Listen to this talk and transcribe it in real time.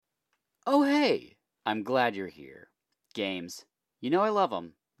Oh, hey! I'm glad you're here. Games. You know I love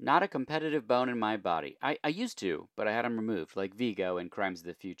 'em. Not a competitive bone in my body. I used to, but I had 'em removed, like Vigo in Crimes of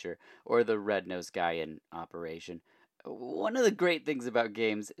the Future, or the red-nosed guy in Operation. One of the great things about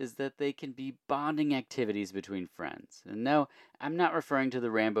games is that they can be bonding activities between friends. And no, I'm not referring to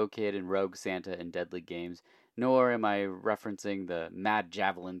the Rambo Kid and Rogue Santa in Deadly Games, nor am I referencing the mad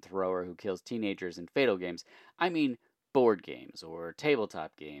javelin thrower who kills teenagers in Fatal Games. I mean board games or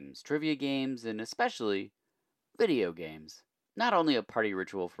tabletop games, trivia games, and especially video games. Not only a party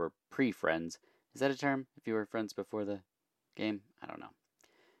ritual for pre-friends, is that a term? If you were friends before the game? I don't know.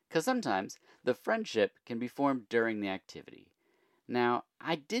 Because sometimes the friendship can be formed during the activity. Now,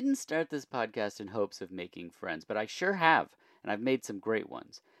 I didn't start this podcast in hopes of making friends, but I sure have, and I've made some great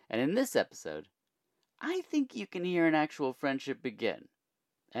ones. And in this episode, I think you can hear an actual friendship begin.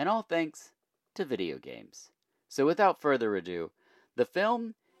 And all thanks to video games. So without further ado, the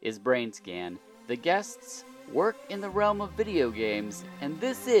film is BRAINSCAN, the guests work in the realm of video games, and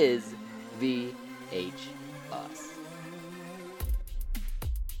this is VHUs.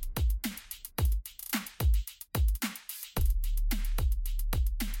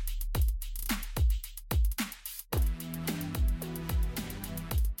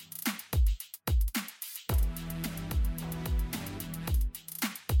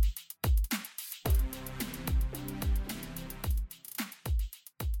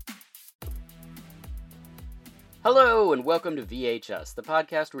 Hello, and welcome to VHUs, the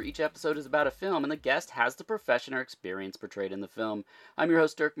podcast where each episode is about a film and the guest has the profession or experience portrayed in the film. I'm your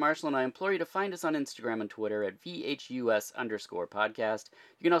host, Dirk Marshall, and I implore you to find us on Instagram and Twitter at VHUS_podcast.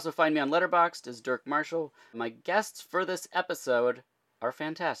 You can also find me on Letterboxd as Dirk Marshall. My guests for this episode are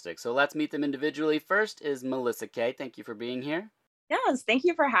fantastic, so let's meet them individually. First is Melissa Kay. Thank you for being here. Yes, thank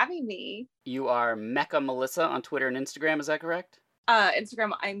you for having me. You are Mecha Melissa on Twitter and Instagram, is that correct?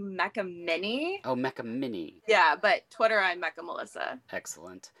 Instagram, I'm Mecha Mini. Oh, Mecha Mini. Yeah, but Twitter, I'm Mecha Melissa.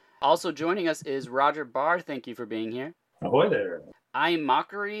 Excellent. Also joining us is Roger Barr. Thank you for being here. Ahoy there. I'm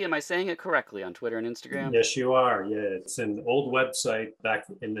Mockery. Am I saying it correctly on Twitter and Instagram? Yes, you are. Yeah, it's an old website back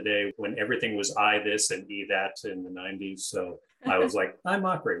in the day when everything was I this and E that in the 90s. So I was like, I'm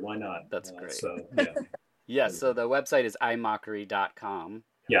Mockery. Why not? That's great. So, yeah. Yes, so the website is imockery.com.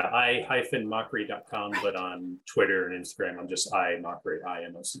 Yeah, I-mockery.com, but on Twitter and Instagram, I'm just iMockery,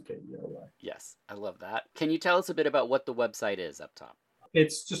 IMOCKERY. Yes, I love that. Can you tell us a bit about what the website is up top?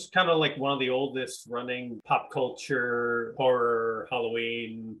 It's just kind of like one of the oldest running pop culture, horror,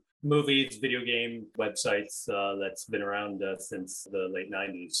 Halloween, movies, video game websites that's been around since the late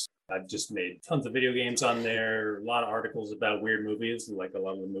 90s. I've just made tons of video games on there, a lot of articles about weird movies, like a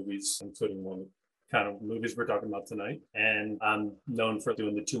lot of the movies, including one kind of movies we're talking about tonight. And I'm known for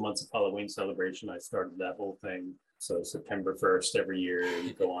doing the 2 months of Halloween celebration. I started that whole thing. So September 1st every year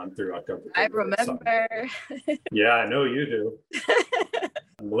and go on through October. I remember. Yeah, I know you do.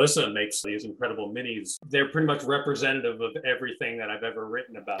 Melissa makes these incredible minis. They're pretty much representative of everything that I've ever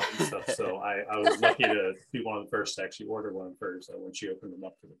written about and stuff. So I was lucky to be one of the first to actually order one first when she opened them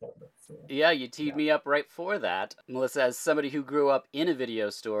up to the public. So, yeah, you teed me up right for that. Melissa, as somebody who grew up in a video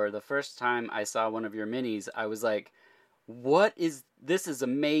store, the first time I saw one of your minis, I was like, this is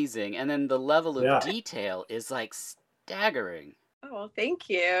amazing. And then the level of detail is like staggering. Oh, thank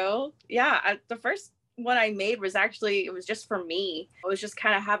you. Yeah, the first one I made was actually, it was just for me. I was just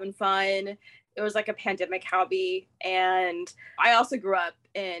kind of having fun. It was like a pandemic hobby. And I also grew up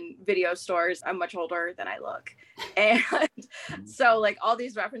in video stores. I'm much older than I look. And so like all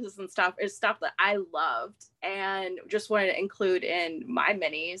these references and stuff is stuff that I loved and just wanted to include in my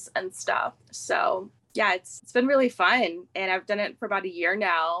minis and stuff. So yeah, it's been really fun. And I've done it for about a year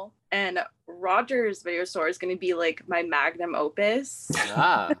now. And Roger's video store is going to be like my magnum opus.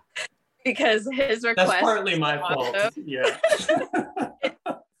 Ah. Because his request. That's partly my fault. Yeah.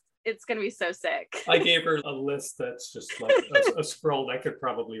 It's going to be so sick. I gave her a list that's just like a scroll that could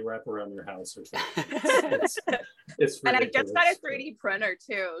probably wrap around your house or something. It's and I just got a 3D printer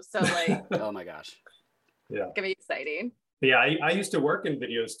too. So like, oh my gosh. Yeah. It's going to be exciting. Yeah, I used to work in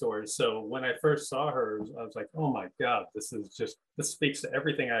video stores. So when I first saw her, I was like, oh my God, this speaks to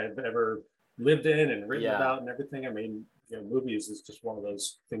everything I've ever lived in and written about and everything. I mean, movies is just one of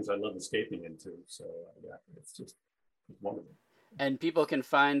those things I love escaping into. So yeah, it's wonderful. And people can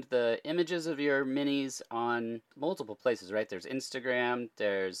find the images of your minis on multiple places, right? There's Instagram,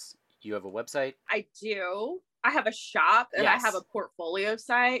 you have a website? I do. I have a shop and I have a portfolio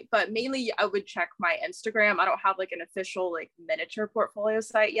site, but mainly I would check my Instagram. I don't have like an official like miniature portfolio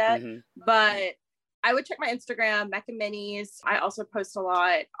site yet, but I would check my Instagram, Mecha Minis. I also post a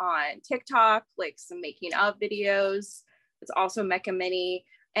lot on TikTok, like some making of videos. It's also Mecha Mini.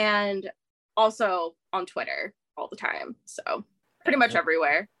 and also on Twitter all the time. So pretty much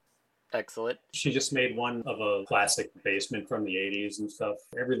everywhere. Excellent. She just made one of a classic basement from the 80s and stuff.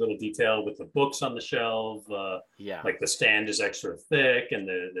 Every little detail with the books on the shelf. Like the stand is extra thick and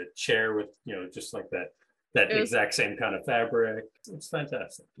the chair with, just like that exact same kind of fabric. It's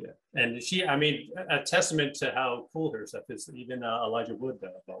fantastic. Yeah. And she, I mean, a testament to how cool her stuff is. Even Elijah Wood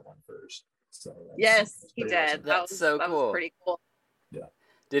bought one first. So yes, he did. Awesome. That's so cool. That was pretty cool. Yeah.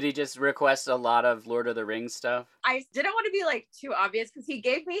 Did he just request a lot of Lord of the Rings stuff? I didn't want to be like too obvious because he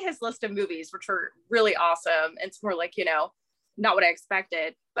gave me his list of movies, which were really awesome. It's more like, not what I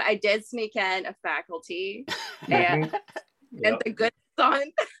expected. But I did sneak in a Faculty and The Good Son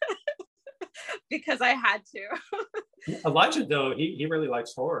because I had to. Elijah, though, he really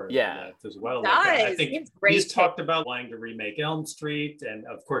likes horror as well. I think he's talked about wanting to remake Elm Street. And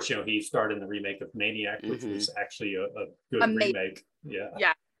of course, he starred in the remake of Maniac, which was actually a good remake.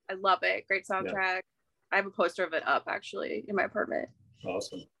 Yeah, I love it. Great soundtrack. Yeah. I have a poster of it up actually in my apartment.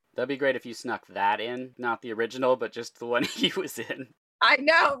 Awesome. That'd be great if you snuck that in, not the original, but just the one he was in. I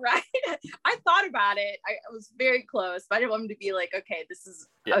know, right? I thought about it. I was very close, but I didn't want him to be like, okay, this is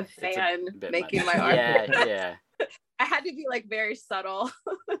a fan making my art. Yeah. I had to be like very subtle.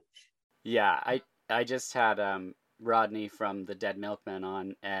 Yeah, I just had Rodney from the Dead Milkmen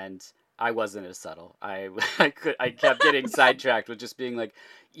on, and I wasn't as subtle. I kept getting sidetracked with just being like,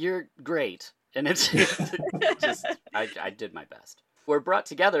 "You're great," and it's just I did my best. We're brought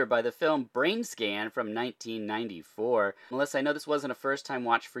together by the film BRAINSCAN from 1994. Melissa, I know this wasn't a first-time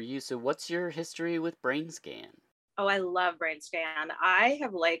watch for you, so what's your history with BRAINSCAN? Oh, I love BRAINSCAN. I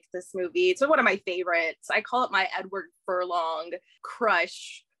have liked this movie. It's one of my favorites. I call it my Edward Furlong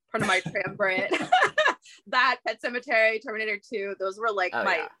crush. Part of my triumvirate. That, Pet Sematary, Terminator 2, those were like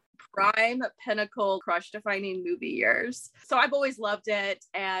prime pinnacle crush defining movie years. So I've always loved it,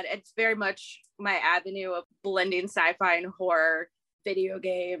 and it's very much my avenue of blending sci-fi and horror, video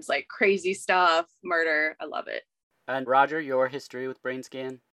games, like crazy stuff, murder. I love it. And Roger, your history with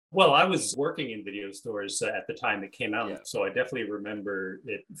BRAINSCAN? Well, I was working in video stores at the time it came out, so I definitely remember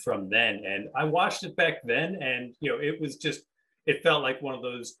it from then. And I watched it back then, and it felt like one of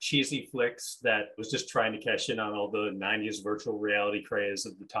those cheesy flicks that was just trying to cash in on all the 90s virtual reality craze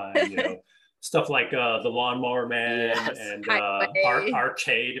of the time, stuff like The Lawnmower Man and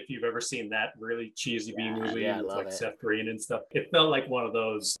Arcade, if you've ever seen that really cheesy B movie with like Seth Green and stuff. It felt like one of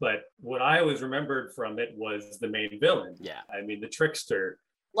those, but what I always remembered from it was the main villain. Yeah. I mean, the trickster.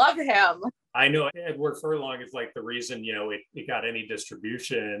 Love him. I know Edward Furlong is like the reason, it got any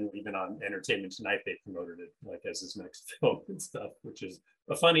distribution. Even on Entertainment Tonight, they promoted it like as his next film and stuff, which is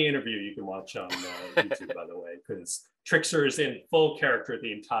a funny interview you can watch on YouTube, by the way, because Trickster is in full character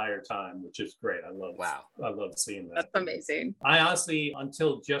the entire time, which is great. I love seeing that. That's amazing. I honestly,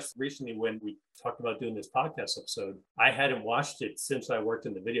 until just recently when we talked about doing this podcast episode, I hadn't watched it since I worked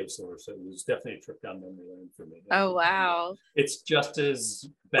in the video store. So it was definitely a trip down memory lane for me. Oh, wow. It's just as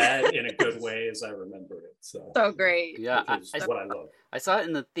bad in a good way as I remembered it. So great. Yeah, that's what I love. I saw it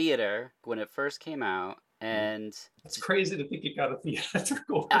in the theater when it first came out. And it's crazy to think it got a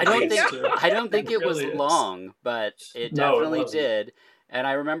theatrical. I don't think it was long, but it definitely did. And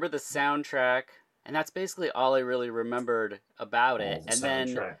I remember the soundtrack, and that's basically all I really remembered about it. And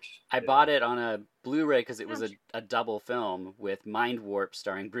then I bought it on a Blu-ray because it was a double film with Mind Warp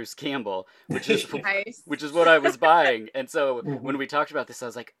starring Bruce Campbell, which is which is what I was buying. And so when we talked about this, I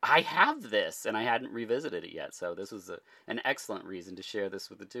was like, I have this, and I hadn't revisited it yet. So this was an excellent reason to share this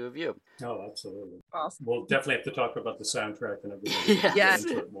with the two of you. Oh, absolutely. Awesome. We'll definitely have to talk about the soundtrack and everything. Yes.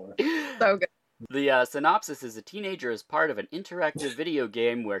 So good. The synopsis is a teenager is part of an interactive video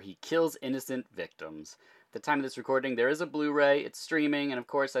game where he kills innocent victims. At the time of this recording, there is a Blu-ray, it's streaming, and of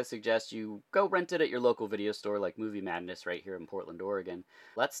course I suggest you go rent it at your local video store like Movie Madness right here in Portland, Oregon.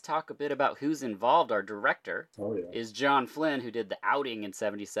 Let's talk a bit about who's involved. Our director is John Flynn, who did The Outing in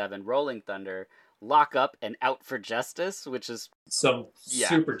 '77, Rolling Thunder, Lock Up, and Out for Justice, which is some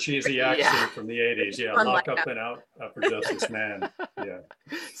super cheesy action from the 80s. Yeah, Lock Up and Out for Justice, man. Yeah.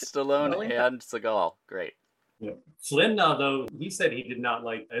 Stallone and Seagal. Great. Yeah. Flynn, though, he said he did not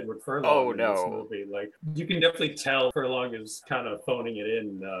like Edward Furlong in this movie. Like, you can definitely tell Furlong is kind of phoning it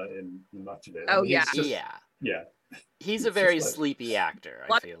in much of it. Oh, Yeah. He's a very sleepy actor,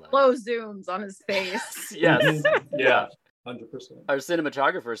 I feel like. Slow zooms on his face. Yes. Yeah. 100%. Our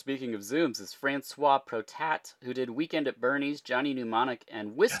cinematographer, speaking of zooms, is Francois Protat, who did Weekend at Bernie's, Johnny Mnemonic,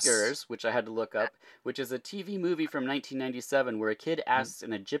 and Whiskers, which I had to look up, which is a TV movie from 1997 where a kid asks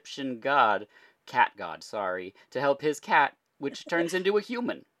an Egyptian cat god, to help his cat, which turns into a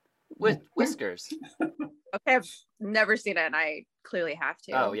human. with whiskers. Okay, I've never seen it, and I clearly have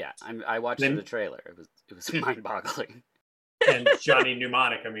to. Oh yeah, I watched Then- the trailer. It was mind-boggling. And Johnny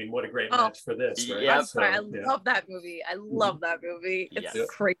Mnemonic. I mean, what a great match for this, right? Yep. I'm sorry, I yeah, love that movie. I love that movie. It's Yes.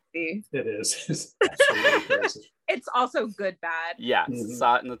 crazy. it is. It's absolutely crazy. It's also good bad. Yeah, Mhm.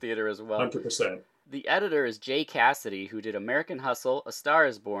 saw it in the theater as well. 100%. The editor is Jay Cassidy, who did American Hustle, A Star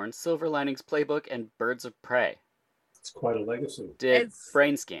is Born, Silver Linings Playbook, and Birds of Prey. It's quite a legacy. Did It's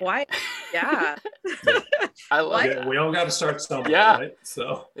BRAINSCAN. Why? Yeah. I love What? that. We all got to start somewhere, Yeah. right?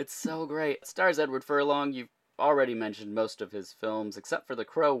 So It's so great. Stars Edward Furlong. You've already mentioned most of his films, except for The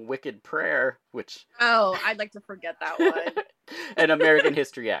Crow, Wicked Prayer, which... Oh, I'd like to forget that one. and American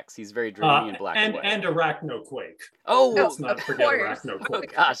History X. He's very dreamy and black and white. and Arachnoquake. Oh, Let's not of forget course. oh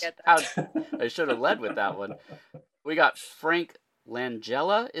Arachnoquake. gosh. Forget How, I should have led with that one. We got Frank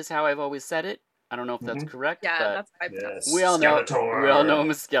Langella, is how I've always said it. I don't know if that's correct, Yeah, but that's my Yes. we all know him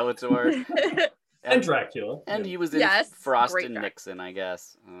as Skeletor. And Dracula. And Yeah. he was in Yes, Frost great and Dracula. Nixon, I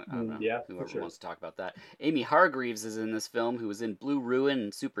guess. I don't know. Yeah, for Whoever sure. wants to talk about that. Amy Hargreaves is in this film, who was in Blue Ruin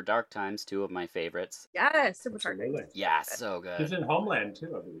and Super Dark Times, two of my favorites. Yes, super target. Absolutely. Yeah, so He's good. in Homeland too,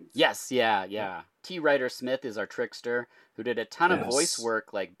 I believe. Yes, yeah. T. Ryder Smith is our trickster, who did a ton of Yes. voice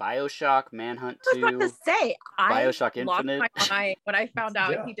work like Bioshock, Manhunt I was 2. about to say, I Bioshock lost Infinite. my mind when I found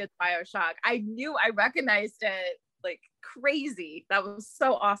out Yeah. he did Bioshock. I recognized it like crazy. That was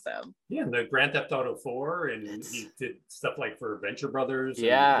so awesome. Yeah, and the Grand Theft Auto 4, and It's- he did stuff like for Venture Brothers. and,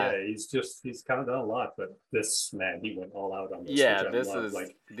 Yeah. he's kind of done a lot, but this man, he went all out on this. Yeah, which I this love. is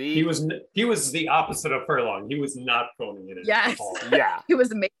like the... he was the opposite of Furlong. He was not phoning it in Yes. at all. Yeah. He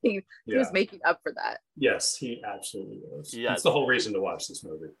was making he Yeah. was making up for that. Yes, he absolutely was. Yes. It's the whole reason to watch this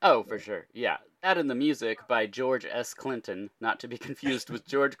movie. Oh, for sure. Yeah. That and the music by George S. Clinton, not to be confused with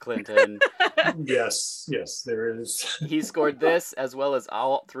George Clinton. Yes, there is. He scored this as well as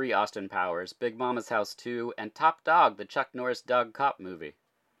all three Austin Powers, Big Mama's House 2, and Top Dog, the Chuck Norris dog cop movie.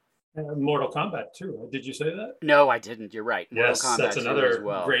 Mortal Kombat too. Did you say that? No, I didn't. You're right. Mortal Yes, Kombat that's 2 another as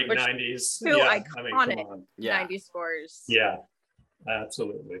well. great Which- 90s. two yeah, I mean, come iconic on. Yeah. 90 scores. Yeah,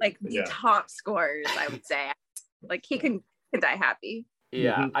 absolutely. Like the yeah. top scores, I would say. Like he can die happy.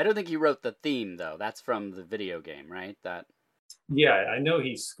 Yeah. Mhm. I don't think he wrote the theme, though. That's from the video game, right? That Yeah, I know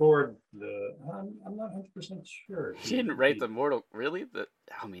he scored the. I'm not 100% sure. He didn't write the Mortal... Really?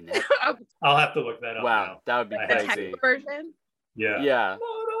 I mean, that... I'll have to look that up. Wow. Now. That would be I The have crazy. text version. Yeah. Yeah.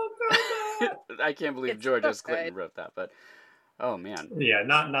 Mortal Kombat! I can't believe It's George so S. Clinton good. wrote that, but... Oh, man. Yeah,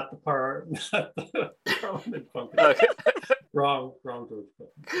 not the part. Not the Parliament Funky. Okay. Wrong group.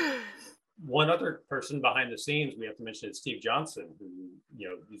 One other person behind the scenes we have to mention is Steve Johnson, who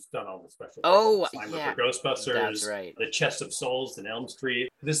he's done all the special. Oh, Slimer yeah. for Ghostbusters. That's right. The Chest of Souls in Elm Street.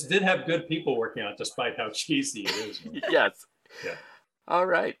 This did have good people working on it, despite how cheesy it is. Yes. Yeah. All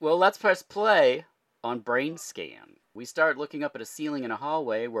right. Well, let's press play on BRAINSCAN. We start looking up at a ceiling in a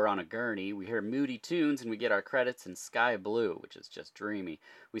hallway. We're on a gurney. We hear moody tunes, and we get our credits in sky blue, which is just dreamy.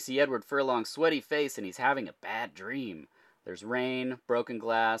 We see Edward Furlong's sweaty face, and he's having a bad dream. There's rain, broken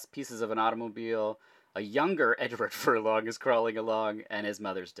glass, pieces of an automobile. A younger Edward Furlong is crawling along, and his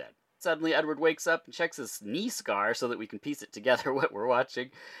mother's dead. Suddenly, Edward wakes up and checks his knee scar so that we can piece it together what we're watching.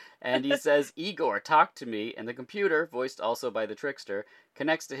 And he says, Igor, talk to me. And the computer, voiced also by the trickster,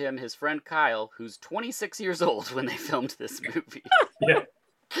 connects to him his friend Kyle, who's 26 years old when they filmed this movie. Yeah.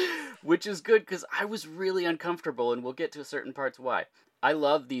 Which is good because I was really uncomfortable, and we'll get to certain parts why. I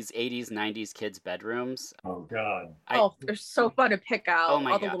love these 80s, 90s kids' bedrooms. Oh God. They're so fun to pick out. Oh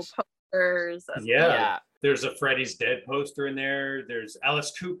my all the gosh. little posters. And Yeah. There's a Freddy's Dead poster in there. There's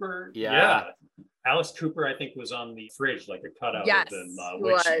Alice Cooper. Yeah. Alice Cooper, I think, was on the fridge, like a cutout Yes, of them, he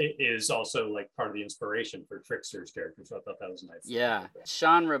which was. is also like part of the inspiration for Trickster's character. So I thought that was nice. Yeah.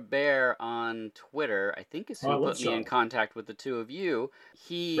 Sean Robert on Twitter, I think is who Oh, I love put me in Sean. contact with the two of you.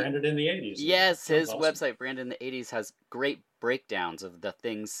 He... Branded in the 80s. Yes, Sounds his awesome. website, Brandon in the 80s, has great breakdowns of the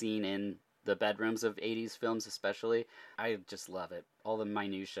things seen in the bedrooms of 80s films especially. I just love it. All the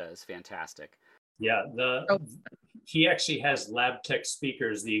minutia is fantastic. Yeah, Oh. he actually has LabTech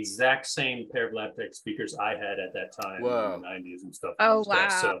speakers, the exact same pair of LabTech speakers I had at that time Whoa. in the 90s and stuff. Oh, and stuff.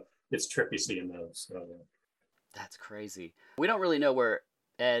 wow. So it's trippy seeing those. So, That's crazy. We don't really know where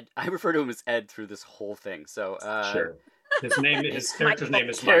Ed... I refer to him as Ed through this whole thing, so... sure. His character's name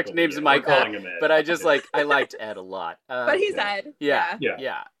is Character Michael. name's We're Michael, calling him Ed. But I just Yeah. I liked Ed a lot. But he's Yeah. Ed. Yeah, Yeah.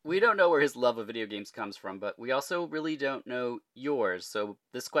 yeah. We don't know where his love of video games comes from, but we also really don't know yours. So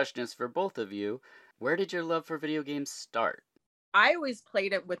this question is for both of you. Where did your love for video games start? I always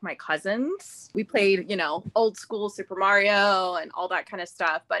played it with my cousins. We played, old school Super Mario and all that kind of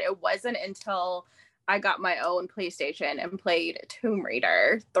stuff. But it wasn't until I got my own PlayStation and played Tomb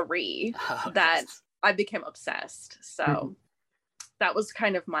Raider 3 that nice. I became obsessed. So that was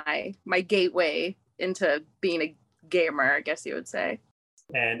kind of my gateway into being a gamer, I guess you would say.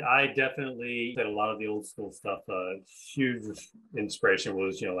 And I definitely did a lot of the old school stuff. Huge inspiration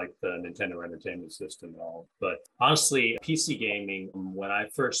was, like the Nintendo Entertainment System and all. But honestly, PC gaming, when I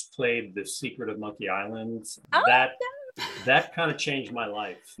first played The Secret of Monkey Island, that kind of changed my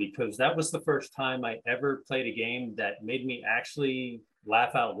life, because that was the first time I ever played a game that made me actually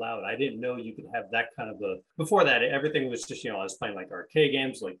laugh out loud. I didn't know you could have that kind of before that, everything was just, I was playing like arcade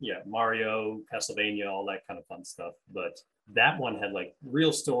games, like, Mario, Castlevania, all that kind of fun stuff. But that one had like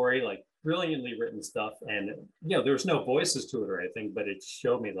real story, like brilliantly written stuff. And, there was no voices to it or anything, but it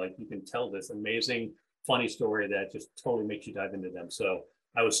showed me like you can tell this amazing, funny story that just totally makes you dive into them. So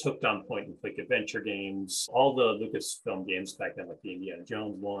I was hooked on point and click adventure games, all the Lucasfilm games back then, like the Indiana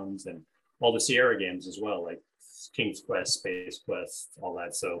Jones ones, and all the Sierra games as well, like King's Quest, Space Quest, all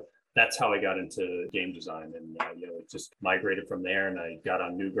that. So that's how I got into game design, and it just migrated from there. And I got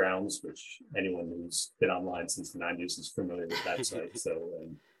on Newgrounds, which anyone who's been online since the '90s is familiar with that site. So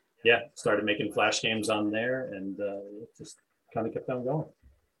started making Flash games on there, and it just kind of kept on going.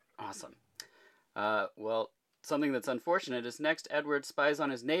 Awesome. Well, something that's unfortunate is next Edward spies on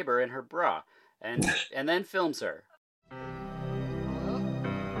his neighbor in her bra, and then films her. Hello?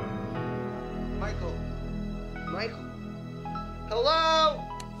 Michael? Hello?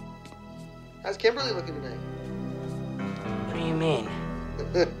 How's Kimberly looking tonight? What do you mean?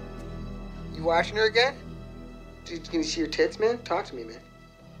 You washing her again? Dude, can you see your tits, man? Talk to me, man.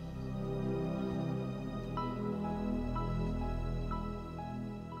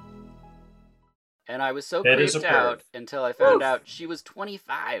 And I was so creeped out until I found out she was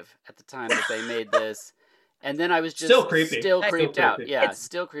 25 at the time that they made this. And then I was just still creepy. Still creeped out. Creepy. Yeah, It's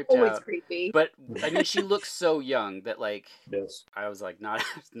still creeped always out. creepy. But I mean, she looks so young that Yes. I was like,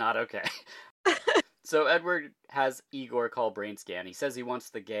 not okay. So Edward has Igor call BRAINSCAN. He says he wants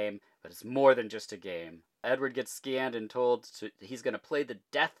the game, but it's more than just a game. Edward gets scanned and told he's going to play the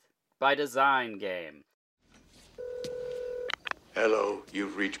Death by Design game. Hello,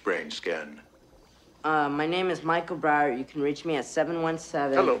 you've reached BRAINSCAN. My name is Michael Barr. You can reach me at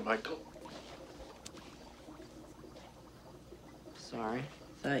 717. Hello, Michael. Sorry,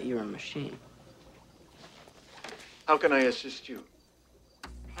 thought you were a machine. How can I assist you?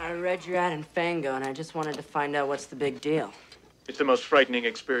 I read your ad in Fango, and I just wanted to find out what's the big deal. It's the most frightening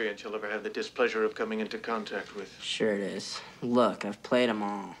experience you'll ever have the displeasure of coming into contact with. Sure it is. Look, I've played them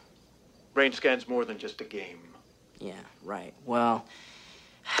all. BRAINSCAN's more than just a game. Yeah, right. Well,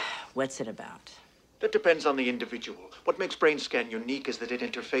 what's it about? That depends on the individual. What makes BRAINSCAN unique is that it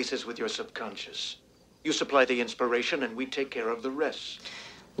interfaces with your subconscious. You supply the inspiration, and we take care of the rest.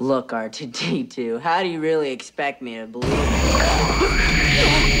 Look, R2-D2, how do you really expect me to believe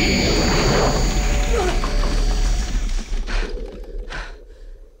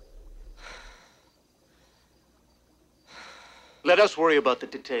Let us worry about the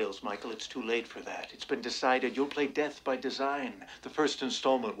details, Michael. It's too late for that. It's been decided you'll play Death by Design. The first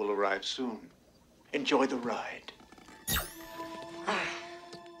installment will arrive soon. Enjoy the ride.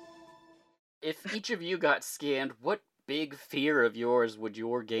 If each of you got scanned, what big fear of yours would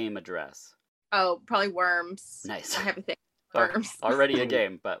your game address? Oh, probably worms. Nice. I have a thing. Worms. Already a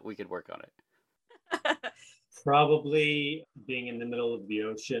game, but we could work on it. Probably being in the middle of the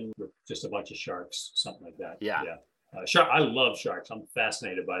ocean with just a bunch of sharks, something like that. Yeah. I love sharks. I'm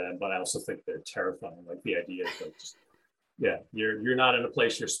fascinated by them, but I also think they're terrifying. Like the idea is like, you're not in a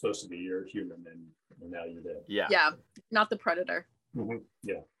place you're supposed to be. You're a human, and now you're dead. Yeah. Yeah, not the predator. Mm-hmm.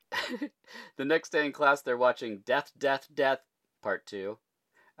 Yeah. The next day in class, they're watching Death, Part 2.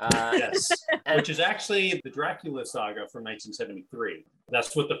 Yes, which is actually the Dracula saga from 1973.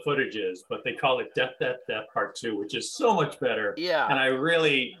 That's what the footage is, but they call it Death, Part 2, which is so much better. Yeah. And I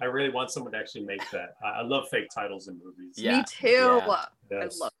really want someone to actually make that. I love fake titles in movies. Yeah. Me too. Yeah.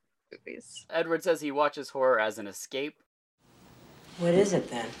 Yes. I love movies. Edward says he watches horror as an escape. What is it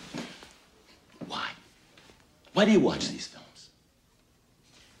then? Why? Why do you watch these films?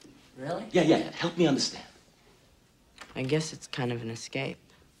 Really? Yeah. Help me understand. I guess it's kind of an escape.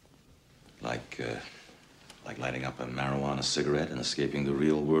 Like lighting up a marijuana cigarette and escaping the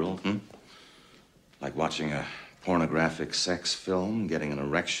real world, Like watching a pornographic sex film, getting an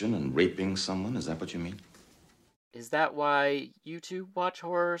erection and raping someone? Is that what you mean? Is that why you two watch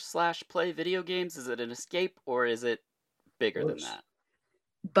horror / play video games? Is it an escape, or is it bigger than that?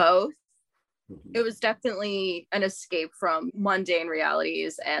 Both. It was definitely an escape from mundane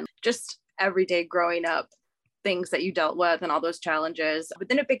realities and just everyday growing up things that you dealt with and all those challenges. But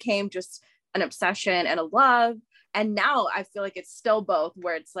then it became just an obsession and a love. And now I feel like it's still both,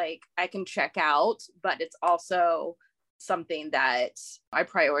 where it's like I can check out, but it's also something that I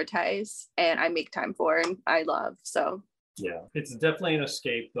prioritize and I make time for and I love. So yeah, it's definitely an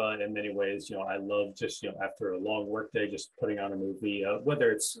escape in many ways. I love just, after a long work day, just putting on a movie,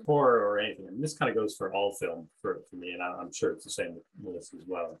 whether it's horror or anything. And this kind of goes for all film for me, and I'm sure it's the same with Melissa as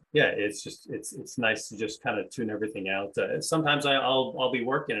well. Yeah, it's just, it's nice to just kind of tune everything out. Sometimes I'll be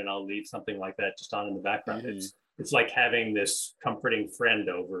working and I'll leave something like that just on in the background. Mm-hmm. It's like having this comforting friend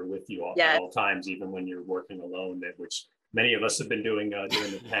over with you at all times, even when you're working alone, which many of us have been doing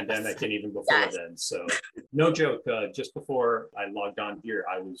during the pandemic and even before then. So no joke, just before I logged on here,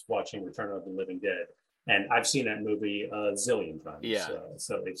 I was watching Return of the Living Dead, and I've seen that movie a zillion times. Yeah.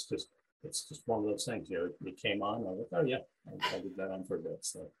 So it's just one of those things. It came on, I was like, oh yeah, I'll leave that on for a bit.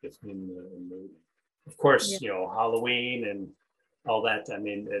 So it's in the movie. Of course, Halloween and all that. I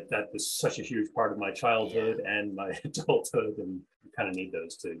mean, that was such a huge part of my childhood and my adulthood, and you kind of need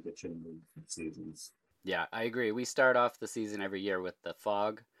those to get you in the seasons. Yeah, I agree. We start off the season every year with the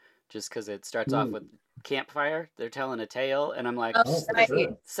fog, just because it starts off with campfire. They're telling a tale, and I'm like,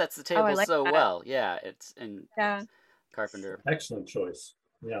 sets the table like so that. well. Yeah, it's in Carpenter. Excellent choice.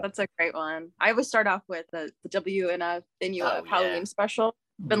 Yeah, that's a great one. I always start off with the W and a Halloween special.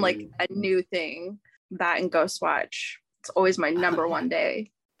 It's been like a new thing. That and Ghostwatch. It's always my number one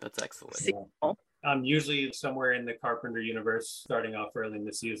day. That's excellent. I'm usually somewhere in the Carpenter universe, starting off early in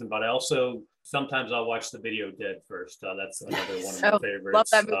the season, but I also sometimes I'll watch the video Dead first. That's another one of my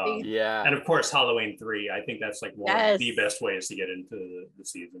favorites. Love that movie. And of course, Halloween 3. I think that's like one of the best ways to get into the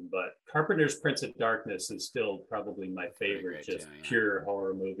season. But Carpenter's Prince of Darkness is still probably my favorite, pure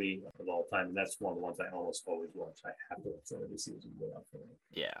horror movie of all time. And that's one of the ones I almost always watch. I have to watch every season without failing.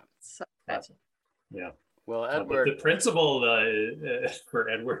 Yeah. So yeah. Well, Edward, the principal for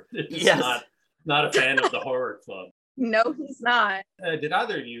Edward is not a fan of the horror club. No, he's not. Did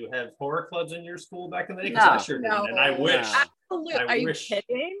either of you have horror clubs in your school back in the day? No. I sure didn't, and I wish. Absolutely. Are you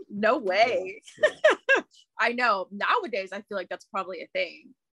kidding? No way. I know. Nowadays, I feel like that's probably a thing.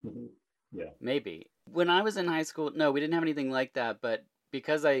 Mm-hmm. Yeah. Maybe. When I was in high school, no, we didn't have anything like that. But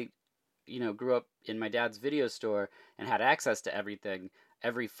because I, grew up in my dad's video store and had access to everything,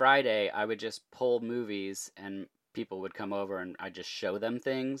 every Friday I would just pull movies and people would come over and I'd just show them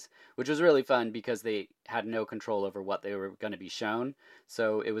things, which was really fun because they had no control over what they were going to be shown.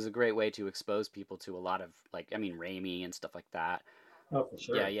 So it was a great way to expose people to a lot of, Raimi and stuff like that. Oh, for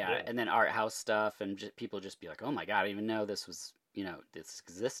sure. Yeah. And then art house stuff, and people just be like, oh my God, I didn't even know this was, this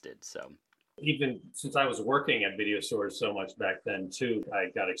existed. So even since I was working at video stores so much back then too, I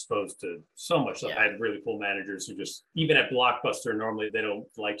got exposed to so much stuff. I had really cool managers who just, even at Blockbuster, normally they don't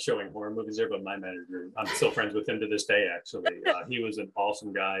like showing horror movies there, but my manager, I'm still friends with him to this day, actually. He was an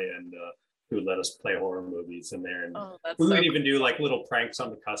awesome guy, and who let us play horror movies in there. And we would even do like little pranks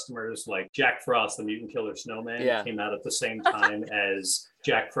on the customers, like Jack Frost, the Mutant Killer Snowman, came out at the same time as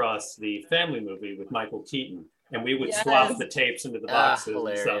Jack Frost, the family movie with Michael Keaton. And we would swap the tapes into the boxes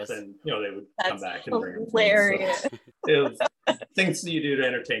and stuff, and they would come back and bring them. Hilarious. It was things that you do to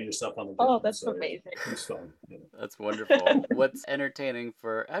entertain yourself on the job. Oh, that's amazing. It's fun. That's wonderful. What's entertaining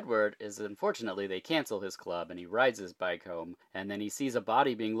for Edward is, unfortunately, they cancel his club and he rides his bike home, and then he sees a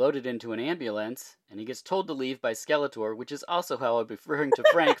body being loaded into an ambulance, and he gets told to leave by Skeletor, which is also how I'll be referring to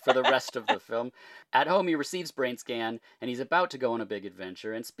Frank for the rest of the film. At home, he receives BRAINSCAN, and he's about to go on a big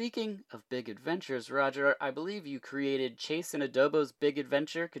adventure. And speaking of big adventures, Roger, I believe you created Chase and Adobo's Big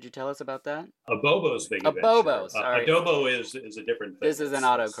Adventure. Could you tell us about that? Abobo's Big Adventure. Abobo, sorry. Adobo is a different thing. This is an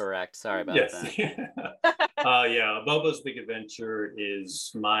autocorrect. Sorry about that. Abobo's Big Adventure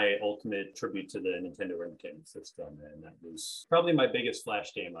is my ultimate tribute to the Nintendo Entertainment System, and that was probably my biggest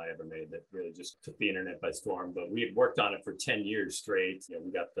Flash game I ever made that really just took the internet by storm. But we had worked on it for 10 years straight.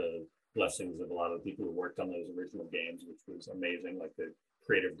 We got the blessings of a lot of the people who worked on those original games, which was amazing, like the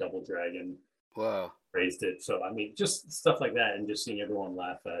creator of Double Dragon. Whoa. Praised it. So, just stuff like that, and just seeing everyone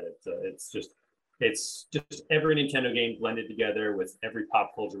laugh at it. It's just every Nintendo game blended together with every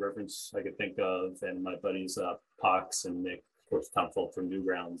pop culture reference I could think of. And my buddies, Pox and Nick, of course, Tom Folk from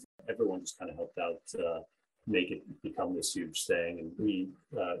Newgrounds, everyone just kind of helped out make it become this huge thing. And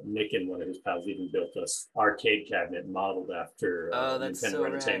Nick and one of his pals even built us arcade cabinet modeled after Nintendo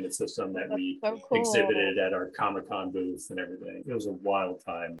Entertainment System that we exhibited at our Comic-Con booth and everything. It was a wild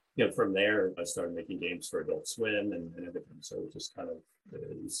time. From there, I started making games for Adult Swim and everything. So it just kind of,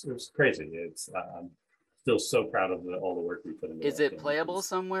 it was crazy. Still so proud of all the work we put into Is that it game. playable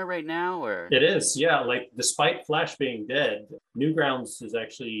somewhere right now, or? It is, yeah. Like, despite Flash being dead, Newgrounds has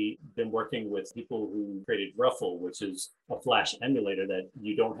actually been working with people who created Ruffle, which is a Flash emulator that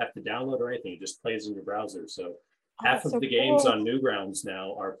you don't have to download or anything. It just plays in your browser. So half of the games on Newgrounds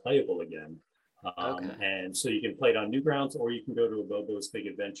now are playable again. Okay. And so you can play it on Newgrounds, or you can go to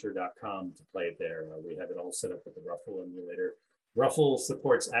abobosbigadventure.com to play it there. We have it all set up with the Ruffle emulator. Ruffle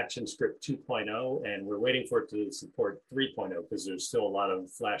supports ActionScript 2.0, and we're waiting for it to support 3.0 because there's still a lot of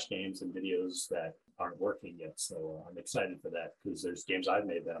Flash games and videos that aren't working yet. So I'm excited for that because there's games I've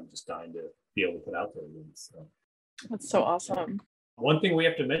made that I'm just dying to be able to put out there again. So. That's so awesome. One thing we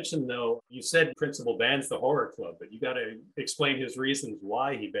have to mention, though, you said Principal bans the horror club, but you got to explain his reasons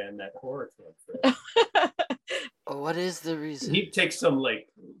why he banned that horror club. What is the reason? He takes some like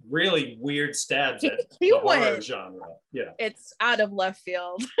really weird stabs at He the horror went. genre. Yeah. It's out of left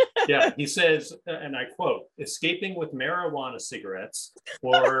field. Yeah, he says, and I quote, escaping with marijuana cigarettes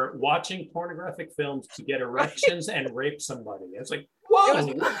or watching pornographic films to get erections and rape somebody. It's like, whoa,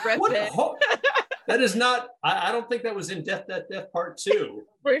 It was horrific. that is not, I don't think that was in Death, Death Part 2.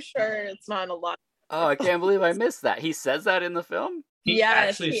 For sure, it's not a lot. Oh, I can't believe I missed that. He says that in the film? He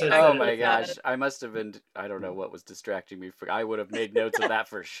actually says Oh that. my gosh, I must have been, I don't know what was distracting me. I would have made notes of that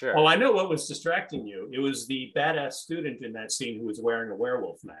for sure. Oh, I know what was distracting you. It was the badass student in that scene who was wearing a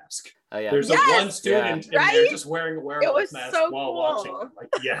werewolf mask. Oh, yeah. There's one student in there just wearing a werewolf was mask so while cool. watching. Like,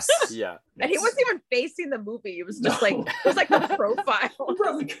 yes. Yeah. And he wasn't even facing the movie. It was just like, it was like a profile. He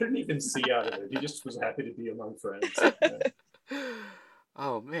probably couldn't even see out of it. He just was happy to be among friends.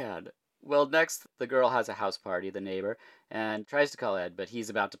 Oh, man. Well, next, the girl has a house party, the neighbor, and tries to call Ed, but he's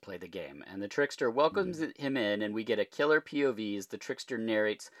about to play the game. And the trickster welcomes him in, and we get a killer POVs. The trickster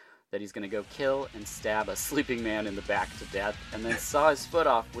narrates that he's going to go kill and stab a sleeping man in the back to death, and then saw his foot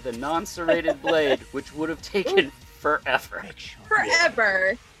off with a non-serrated blade, which would have taken forever.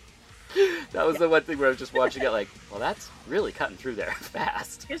 Forever. That was the one thing where I was just watching it like, well, that's really cutting through there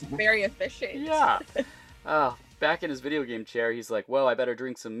fast. Just very efficient. Yeah. Oh, back in his video game chair, he's like, well, I better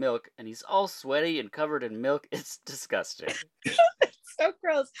drink some milk. And he's all sweaty and covered in milk. It's disgusting. It's so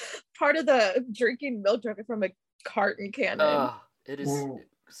gross. Part of the drinking milk drinking from a carton cannon. Oh, it is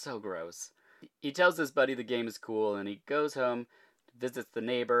so gross. He tells his buddy the game is cool, and he goes home, visits the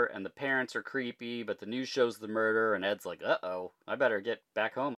neighbor, and the parents are creepy, but the news shows the murder, and Ed's like, uh-oh, I better get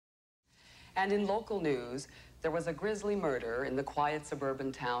back home. And in local news, there was a grisly murder in the quiet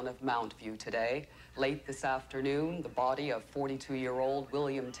suburban town of Mountview today. Late this afternoon, the body of 42-year-old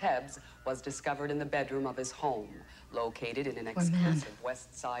William Tebbs was discovered in the bedroom of his home, located in an exclusive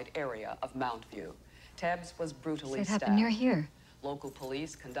west side area of Mountview. Tebbs was brutally stabbed. It happened near here. Local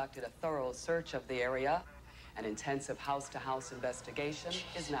police conducted a thorough search of the area. An intensive house-to-house investigation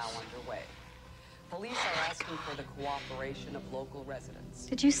is now underway. Police are asking for the cooperation of local residents.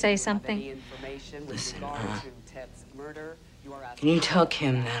 Did you say Have something? any information with regard to Tebbs' murder? You are Can you tell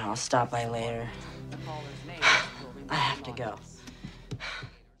Kim that I'll stop by later? The caller's name will remain I have to go. anonymous.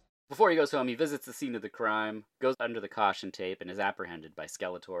 Before he goes home, he visits the scene of the crime, goes under the caution tape, and is apprehended by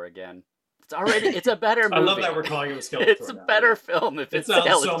Skeletor again. It's a better movie. I love that we're calling him Skeletor. It's a now. better film if It it's sounds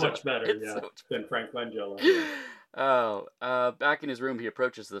Skeletor. so much better, It's yeah, so much than Frank Langella. Back in his room, he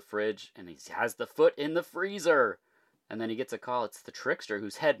approaches the fridge, and he has the foot in the freezer. And then he gets a call. It's the trickster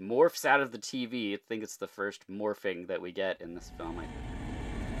whose head morphs out of the TV. I think it's the first morphing that we get in this film.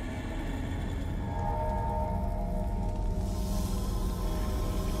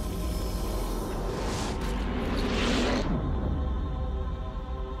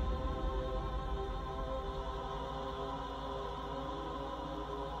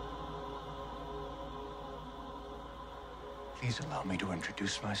 Please allow me to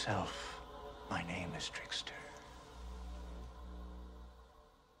introduce myself. My name is Trickster.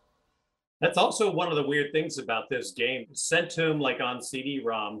 That's also one of the weird things about this game. Sent to him like on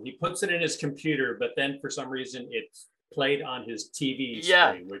CD-ROM. He puts it in his computer, but then for some reason it's played on his TV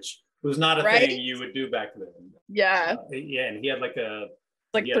screen, which was not a thing you would do back then. Yeah. Yeah, and he had like a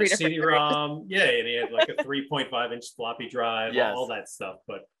like he had 3 a different CD-ROM. Yeah, and he had like a 3.5-inch floppy drive, all that stuff.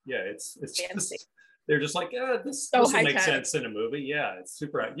 But yeah, it's just they're just like, this will make sense in a movie. Yeah, it's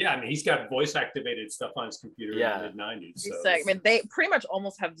super. Yeah, I mean, he's got voice activated stuff on his computer in the mid '90s. So. I mean, they pretty much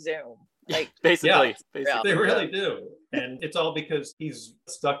almost have Zoom. Like basically, they really do. And it's all because he's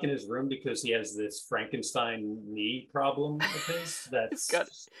stuck in his room because he has this Frankenstein knee problem of his. That's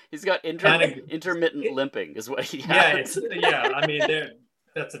he's got intermittent limping is what he has. I mean,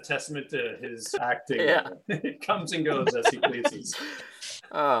 that's a testament to his acting. Yeah. It comes and goes as he pleases.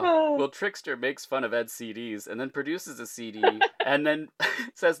 Oh, well, Trickster makes fun of Ed's CDs and then produces a CD and then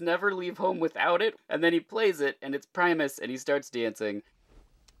says never leave home without it. And then he plays it and it's Primus and he starts dancing.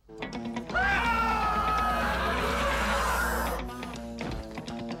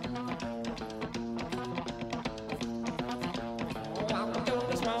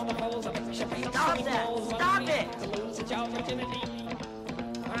 Stop that! Stop it!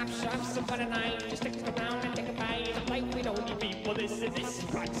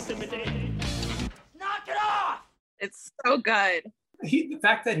 Knock it off! It's so good. The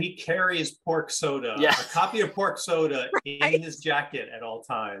fact that he carries pork soda, Yeah. a copy of pork soda Right. in his jacket at all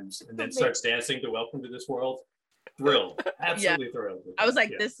times, and then starts dancing to Welcome to This World. Thrilled. Absolutely thrilled. with I was that,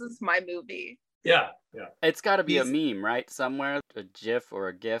 like, yeah. this is my movie. Yeah. It's got to be a He's- meme, right? Somewhere, a GIF or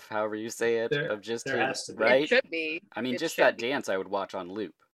a GIF, however you say it, There- of just there him, has to be. right? It should be. I mean, It just should that be. dance I would watch on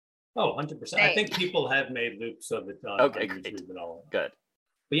loop. Oh, 100%. I think people have made loops of it on Okay, YouTube great. and all. Good.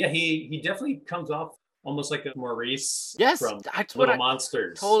 But yeah, he definitely comes off almost like a Maurice Yes, from that's what Little I-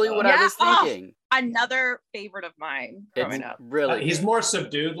 Monsters. Totally what Yeah, I was oh, thinking. Another favorite of mine growing It's up. really He's good. more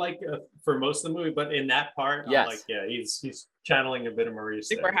subdued, like for most of the movie, but in that part, Yes. I'm like, yeah, he's channeling a bit of Maurice.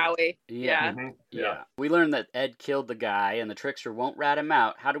 Super there. Howie. Yeah. Mhm. Yeah. We learned that Ed killed the guy and the trickster won't rat him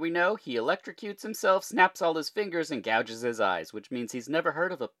out. How do we know? He electrocutes himself, snaps all his fingers, and gouges his eyes, which means he's never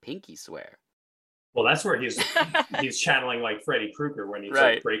heard of a pinky swear. Well, that's where he's channeling like Freddy Krueger when he's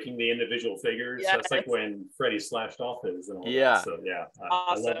Right. like breaking the individual figures. Yes. That's like when Freddy slashed off his and all Yeah. that. So yeah,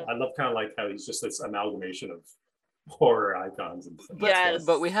 Awesome. I love kind of like how he's just this amalgamation of horror icons and stuff. Yes.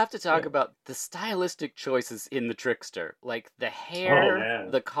 But we have to talk Yeah. about the stylistic choices in the trickster. Like the hair,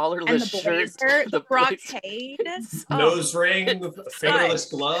 man. the And collarless the shirt, blazer, the blazer. brocade. Nose ring, fingerless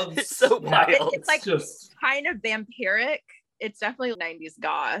gloves. It's so Yeah, wild. It's like just kind of vampiric. It's definitely 90s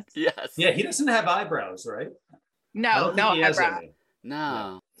goth. Yes. yeah. He doesn't have eyebrows, right? I No, don't think no he has eyebrow. any.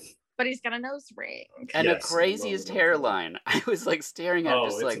 No. But he's got a nose ring. And Yes, the I love craziest the hairline. I was like staring at it, Oh,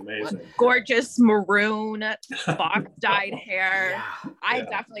 just it's like, amazing. what? Gorgeous maroon, box dyed hair. Yeah. I Yeah.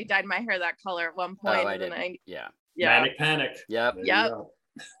 definitely dyed my hair that color at one Oh, point I in the did. 90s. Yeah. Yeah. Manic Panic. Yep. There you Yep. go.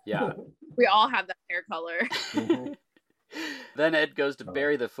 Yeah. We all have that hair color. Mhm. Then Ed goes to Oh.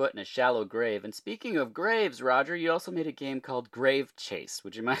 bury the foot in a shallow grave. And speaking of graves, Roger, you also made a game called Grave Chase.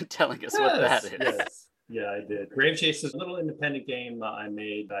 Would you mind telling us what that is? Yes. Yeah, I did. Grave Chase is a little independent game I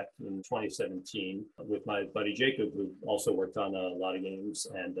made back in 2017 with my buddy Jacob, who also worked on a lot of games,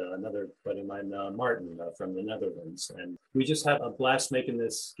 and another buddy of mine, Martin, from the Netherlands. And we just had a blast making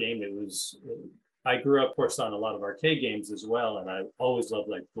this game. I grew up, of course, on a lot of arcade games as well, and I always loved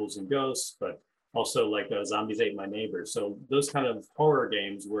like Ghouls and Ghosts, but also like Zombies Ate My Neighbors. So those kind of horror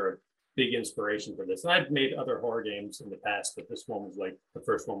games were a big inspiration for this. And I've made other horror games in the past, but this one was like the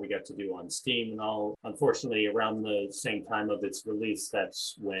first one we got to do on Steam and all. Unfortunately, around the same time of its release,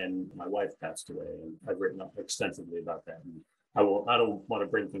 that's when my wife passed away, and I've written up extensively about that. And I don't want to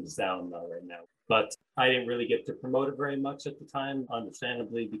bring things down right now, but I didn't really get to promote it very much at the time,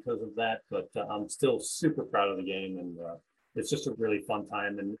 understandably because of that. But I'm still super proud of the game, and it's just a really fun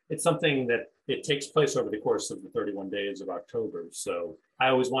time. And it's something that it takes place over the course of the 31 days of October. So I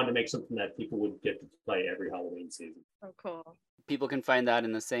always wanted to make something that people would get to play every Halloween season. Oh, cool. People can find that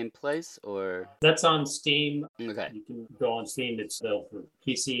in the same place, or That's on Steam. okay. You can go on Steam. It's for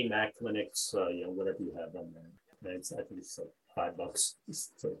PC, Mac, Linux, whatever you have on there. And I think it's like $5.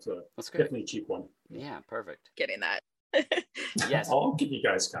 So it's That's great. definitely a cheap one. Yeah, perfect. Getting that. Yes, I'll give you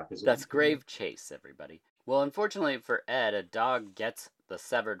guys copies. of that's it. Grave Chase, everybody. Well, unfortunately for Ed, a dog gets the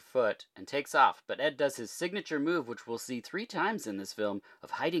severed foot and takes off, but Ed does his signature move, which we'll see 3 times in this film,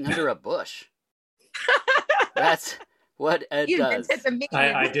 of hiding under a bush. That's what Ed You does. invented the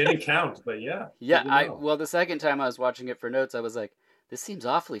meme. I didn't count, but yeah. Yeah, good to know. well, the second time I was watching it for notes, I was like, this seems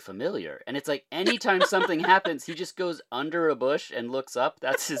awfully familiar. And it's like anytime something happens, he just goes under a bush and looks up.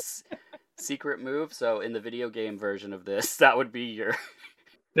 That's his secret move. So in the video game version of this, that would be your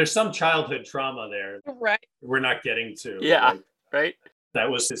There's some childhood trauma there Right. we're not getting to. Yeah. Like, right. that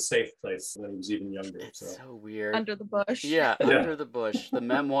was his safe place when he was even younger. It's So so weird. Under the bush. Yeah, Yeah. Under the Bush, the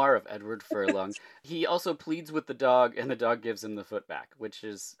memoir of Edward Furlong. He also pleads with the dog, and the dog gives him the foot back, which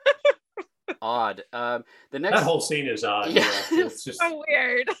is odd. The next that whole scene is odd. Yeah. Yeah. It's just So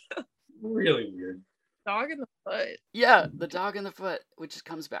weird. really weird. Dog in the foot. Yeah, the dog in the foot, which just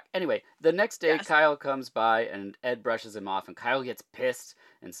comes back. Anyway, the next day, Yes. Kyle comes by and Ed brushes him off, and Kyle gets pissed,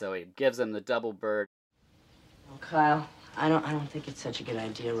 and so he gives him the double bird. Well, Kyle, I don't think it's such a good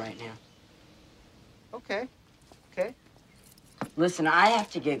idea right now. Okay. Listen, I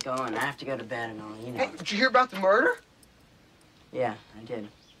have to get going. I have to go to bed and all, you know. Hey, did you hear about the murder? Yeah, I did.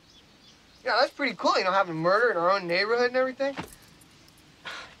 Yeah, that's pretty cool, having murder in our own neighborhood and everything.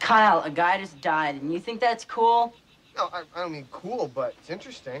 Kyle, a guy just died, and you think that's cool? No, I don't mean cool, but it's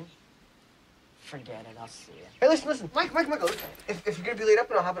interesting. Forget it, I'll see it. Hey, listen. Michael, if you're gonna be laid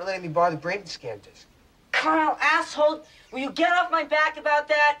up and how about letting me borrow the BRAINSCAN disc? Kyle, asshole, will you get off my back about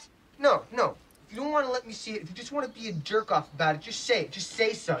that? No. If you don't want to let me see it, if you just want to be a jerk off about it, just say it. Just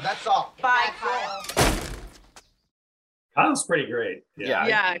say so. That's all. Bye, Kyle. Kyle's pretty great.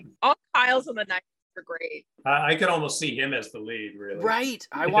 Yeah. All Kyles in the 90s were great. I could almost see him as the lead, really. Right.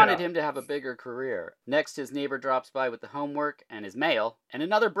 I wanted him to have a bigger career. Next, his neighbor drops by with the homework and his mail and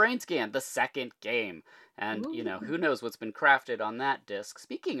another brain scan, the second game. And, who knows what's been crafted on that disc.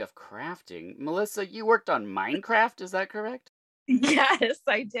 Speaking of crafting, Melissa, you worked on Minecraft, is that correct? Yes,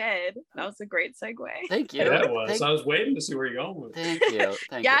 I did. That was a great segue. Thank you. Yeah, it was. I was waiting to see where you're going with it. Thank you.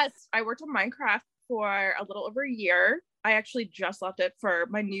 Yes, I worked on Minecraft for a little over a year. I actually just left it for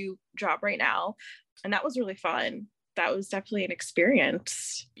my new job right now. And that was really fun. That was definitely an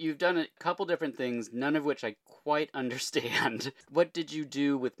experience. You've done a couple different things, none of which I quite understand. What did you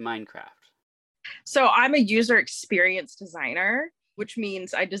do with Minecraft? So I'm a user experience designer, which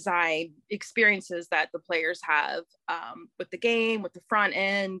means I design experiences that the players have with the game, with the front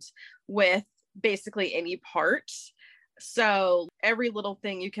end, with basically any part. So every little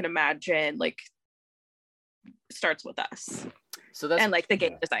thing you can imagine, starts with us. So that's the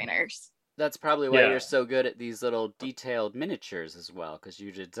game designers. That's probably why you're so good at these little detailed miniatures as well, because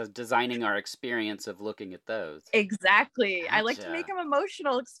you're just designing our experience of looking at those. Exactly. Gotcha. I like to make them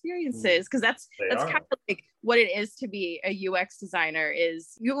emotional experiences because that's kind of like what it is to be a UX designer.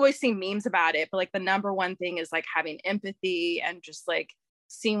 Is you always see memes about it, but the number one thing is having empathy and just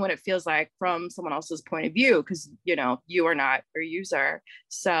seeing what it feels like from someone else's point of view, because you are not a user.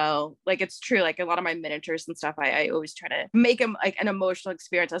 So it's true, a lot of my miniatures and stuff, I always try to make them an emotional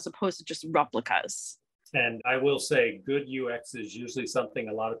experience as opposed to just replicas. And I will say good UX is usually something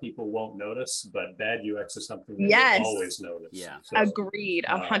a lot of people won't notice, but bad UX is something that you always notice. Yeah. So, agreed,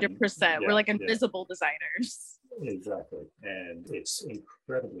 100%. We're invisible designers. Exactly. And it's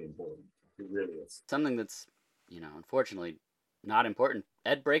incredibly important. It really is. Something that's, unfortunately not important.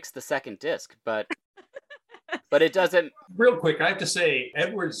 Ed breaks the second disc, but it doesn't. Real quick, I have to say,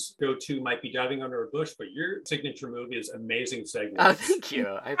 Edward's go-to might be diving under a bush, but your signature move is amazing segments. Oh, thank you.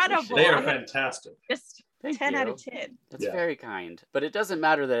 I appreciate they are fantastic. Just Thank 10 you. out of 10. That's very kind. But it doesn't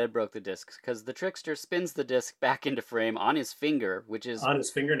matter that Ed broke the disc, because the trickster spins the disc back into frame on his finger, which is on his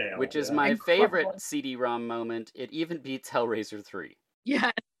fingernail, which is my favorite CD-ROM moment. It even beats Hellraiser 3.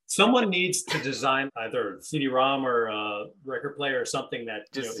 Yeah. Someone needs to design either CD-ROM or a record player or something that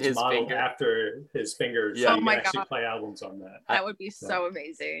is modeled after his fingers. Yeah. So you can actually play albums on that. That would be so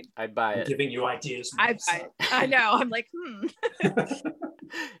amazing. I'd buy it. I'm giving you ideas. I know. I'm like,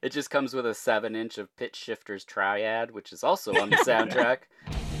 It just comes with a 7-inch of Pitch Shifter's Triad, which is also on the soundtrack.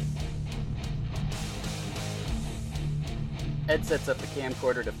 Ed sets up the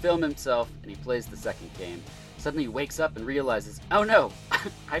camcorder to film himself, and he plays the second game. Suddenly he wakes up and realizes, oh no,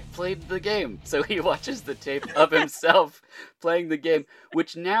 I played the game. So he watches the tape of himself playing the game,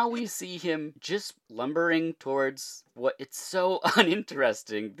 which now we see him just lumbering towards it's so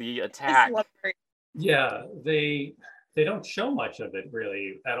uninteresting, the attack. Yeah, they don't show much of it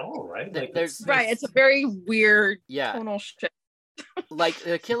really at all, right? It's a very weird tonal shift.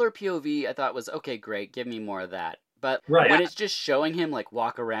 The killer POV I thought was, okay, great, give me more of that. But when it's just showing him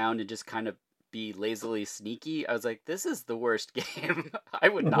walk around and just kind of be lazily sneaky, I was like, this is the worst game. I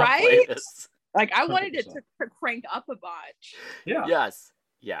would not play this. I wanted it to crank up a bunch. Yeah. Yes.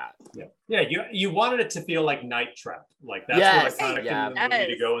 Yeah. Yeah. You wanted it to feel like Night Trap. That's what I kind of convinced the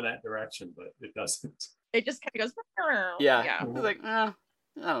movie to go in that direction, but it doesn't. It just kind of goes. Yeah. I was like, I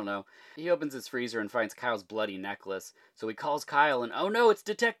don't know. He opens his freezer and finds Kyle's bloody necklace. So he calls Kyle and, oh no, it's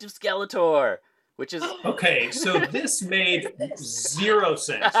Detective Skeletor. Which is okay, so this made zero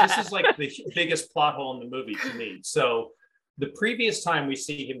sense. This is the biggest plot hole in the movie to me. So the previous time we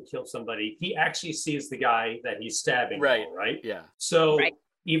see him kill somebody, he actually sees the guy that he's stabbing. Right? Yeah. So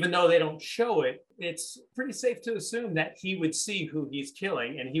even though they don't show it, it's pretty safe to assume that he would see who he's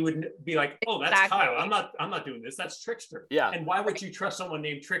killing, and he would be like, "Oh, that's Kyle. I'm not doing this. That's Trickster." Yeah. And why would you trust someone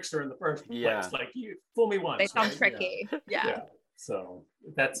named Trickster in the first place? Yeah. You fool me once. They sound tricky. Yeah. So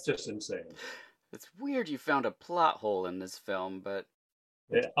that's just insane. It's weird you found a plot hole in this film, but...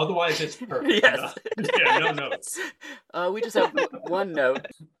 Yeah, otherwise, it's perfect. Yes. No notes. We just have one note.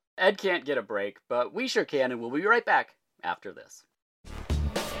 Ed can't get a break, but we sure can, and we'll be right back after this.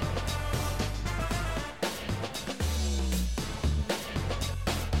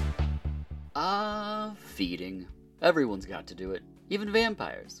 Feeding. Everyone's got to do it, even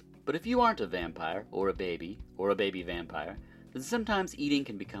vampires. But if you aren't a vampire, or a baby vampire, that sometimes eating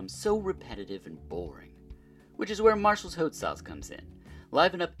can become so repetitive and boring. Which is where Marshall's Hot Sauce comes in.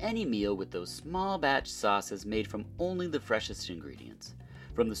 Liven up any meal with those small batch sauces made from only the freshest ingredients.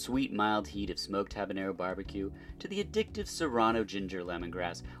 From the sweet, mild heat of smoked habanero barbecue to the addictive serrano ginger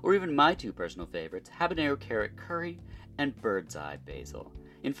lemongrass, or even my two personal favorites, habanero carrot curry and bird's eye basil.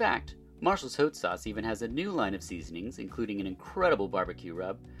 In fact, Marshall's Hot Sauce even has a new line of seasonings, including an incredible barbecue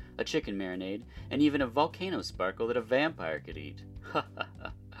rub, a chicken marinade, and even a volcano sparkle that a vampire could eat.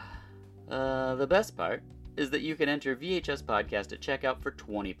 The best part is that you can enter VHS Podcast at checkout for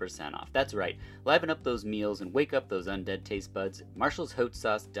 20% off. That's right, liven up those meals and wake up those undead taste buds at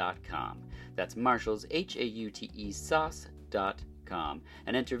marshallshotsauce.com. That's Marshalls, Haute sauce.com,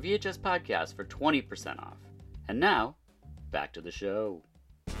 and enter VHS Podcast for 20% off. And now, back to the show.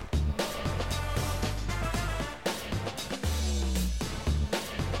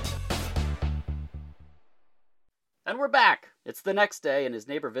 And we're back! It's the next day, and his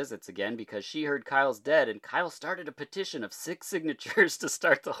neighbor visits again because she heard Kyle's dead, and Kyle started a petition of 6 signatures to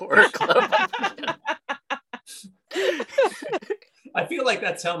start the horror club. I feel like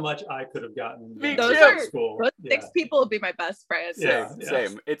that's how much I could have gotten Me those too. school. Those 6 people would be my best friends.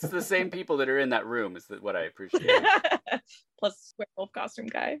 Same. It's the same people that are in that room is what I appreciate. Plus werewolf costume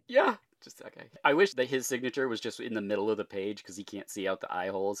guy. Yeah. Just that guy. I wish that his signature was just in the middle of the page because he can't see out the eye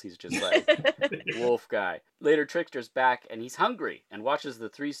holes. He's just like, wolf guy. Later, Trickster's back and he's hungry and watches the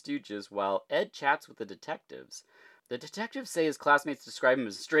Three Stooges while Ed chats with the detectives. The detectives say his classmates describe him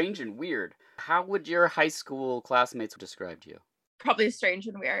as strange and weird. How would your high school classmates describe you? Probably strange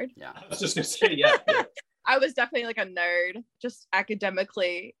and weird. Yeah. I was just going to say, yeah. I was definitely like a nerd, just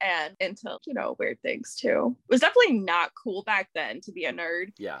academically and into, weird things too. It was definitely not cool back then to be a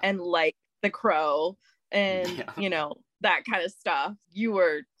nerd. Yeah. And like The Crow and, that kind of stuff. You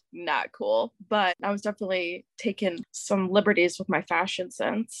were not cool, but I was definitely taking some liberties with my fashion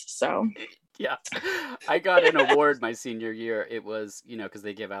sense. So yeah, I got an award my senior year. It was, because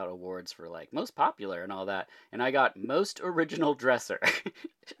they give out awards for like most popular and all that. And I got most original dresser.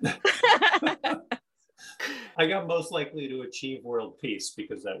 I got most likely to achieve world peace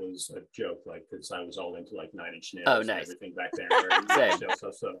because that was a joke, because I was all into like Nine Inch Nails and everything back then. Same.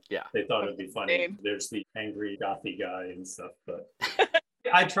 So yeah, they thought it'd be funny. There's the angry gothy guy and stuff, but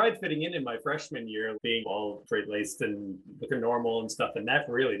I tried fitting in my freshman year, being all straight-laced and looking normal and stuff, and that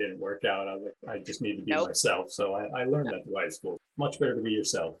really didn't work out. I just need to be myself. So I learned that through high school. Much better to be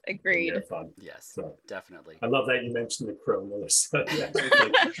yourself. Agreed. Fun. Yes, so, definitely. I love that you mentioned The Crow, Melissa. Yeah,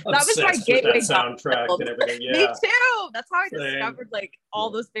 that was my gateway soundtrack and everything. Yeah. Me too. That's how I discovered all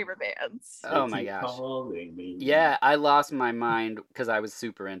those favorite bands. Oh my gosh. Yeah, I lost my mind because I was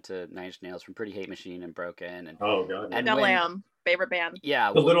super into Nine Inch Nails from Pretty Hate Machine and Broken. And oh god. And Still am. Favorite band.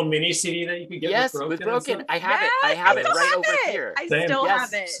 Yeah. The little mini CD that you could get with Broken. I have it. I have it right over here. I still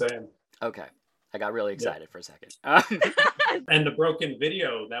have it. Same. Okay. I got really excited for a second. And the Broken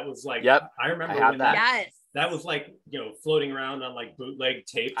video, that was like, I remember when that was like, floating around on like bootleg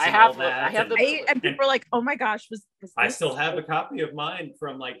tapes and all that. And people were like, oh my gosh, was I still have a copy of mine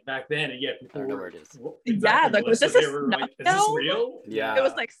from like back then. And yeah, people I don't know where it is. Exactly, was this like, is this real? Yeah. It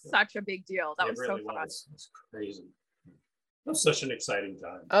was like such a big deal. That was really so fun. It's crazy. It was such an exciting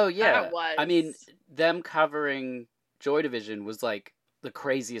time. Oh yeah. That was. I mean, them covering Joy Division was like the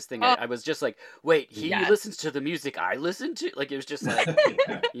craziest thing. I was just like, wait, he listens to the music I listen to? Like, it was just like,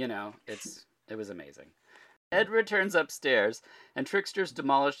 it was amazing. Ed returns upstairs, and Trickster's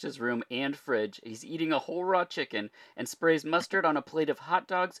demolished his room and fridge. He's eating a whole raw chicken and sprays mustard on a plate of hot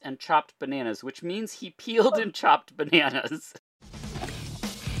dogs and chopped bananas, which means he peeled and chopped bananas.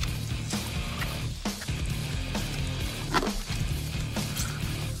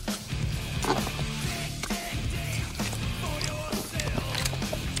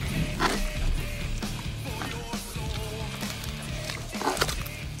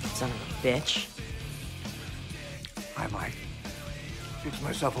 Son of a bitch. I might fix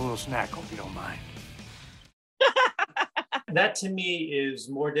myself a little snack, hope you don't mind. That to me is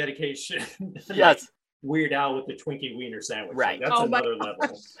more dedication than Yes. Weird Al with the Twinkie Wiener sandwich. Right. Like, that's another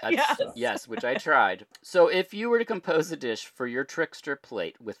level. Yes, which I tried. So if you were to compose a dish for your Trickster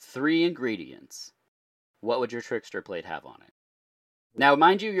plate with 3 ingredients, what would your Trickster plate have on it? Now,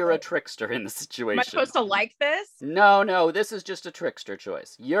 mind you, you're a trickster in the situation. Am I supposed to like this? No, this is just a trickster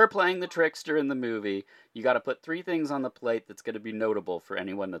choice. You're playing the trickster in the movie. You got to put 3 things on the plate that's going to be notable for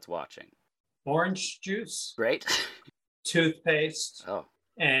anyone that's watching. Orange juice. Great. Toothpaste. Oh.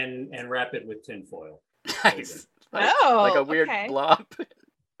 And wrap it with tinfoil. Nice. Like a weird blob.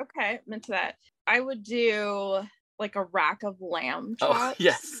 Okay, I'm into that. I would do like a rack of lamb chops. Oh,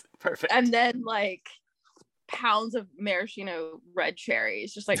 yes. Perfect. And then like pounds of maraschino red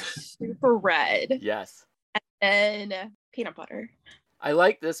cherries, just like super red. Yes. And peanut butter. I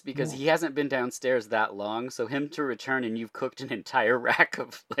like this because he hasn't been downstairs that long, so him to return and you've cooked an entire rack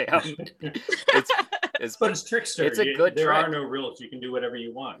of lamb. But it's trickster. It's a good There trick. are no rules. You can do whatever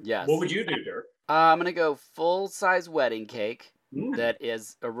you want. Yes. What would you do, Dirk? I'm going to go full-size wedding cake that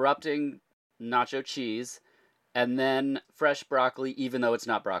is erupting nacho cheese, and then fresh broccoli, even though it's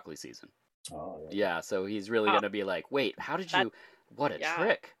not broccoli season. Oh, yeah. So he's really going to be like, wait, how did you... What a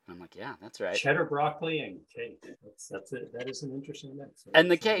trick. I'm like, yeah, that's right. Cheddar broccoli and cake. That's it. That is an interesting mix.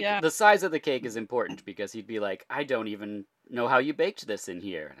 And the cake, the size of the cake is important because he'd be like, I don't even know how you baked this in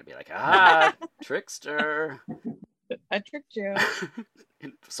here. And I'd be like, trickster. I tricked you.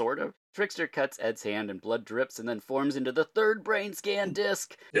 Sort of. Trickster cuts Ed's hand and blood drips and then forms into the third brain scan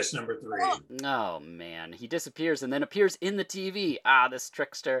disc. Disc number 3. Oh, man. He disappears and then appears in the TV. This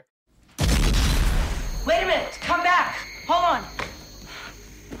trickster. Wait a minute. Come back. Hold on.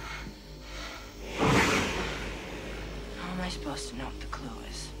 How am I supposed to know what the clue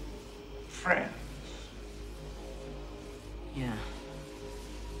is? Friends. Yeah.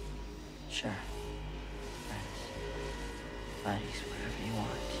 Sure. Friends. Buddies, whatever you want.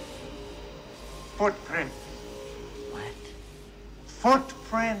 Footprints. What?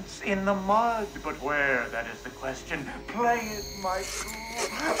 Footprints in the mud. But where? That is the question. Play it, Michael.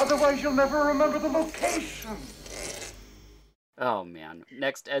 Otherwise, you'll never remember the location. Oh, man.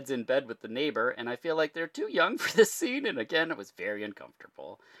 Next, Ed's in bed with the neighbor, and I feel like they're too young for this scene, and again, it was very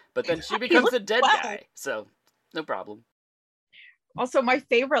uncomfortable. But then she becomes a dead guy, so no problem. Also, my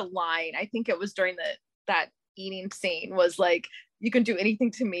favorite line, I think it was during that eating scene, was like, you can do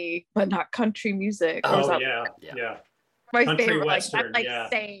anything to me, but not country music. Oh, yeah. My Country favorite, Western, like,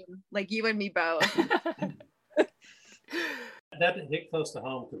 same. Like, you and me both. That hit close to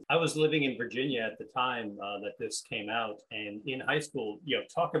home because I was living in Virginia at the time that this came out. And in high school,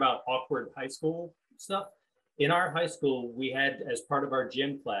 talk about awkward high school stuff. In our high school, we had, as part of our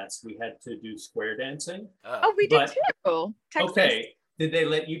gym class, we had to do square dancing. Oh, we did too. Texas. Okay. Did they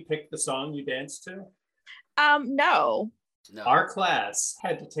let you pick the song you danced to? No. Our class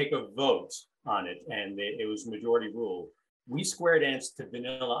had to take a vote on it, and it was majority rule. We square danced to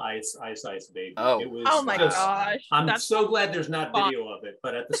Vanilla Ice, Ice Ice Baby. Oh, it was oh my gosh. I'm so glad there's not video of it,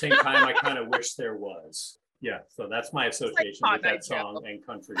 but at the same time, I kind of wish there was. Yeah, so that's my association with that song and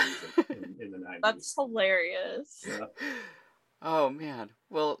country music in the 90s. That's hilarious. Yeah. Oh, man.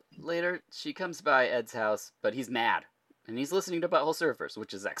 Well, later, she comes by Ed's house, but he's mad. And he's listening to Butthole Surfers,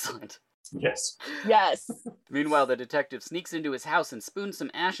 which is excellent. Yes. Yes. Meanwhile, the detective sneaks into his house and spoons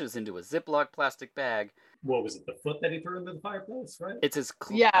some ashes into a Ziploc plastic bag. What was it, the foot that he threw into the fireplace, right? It's his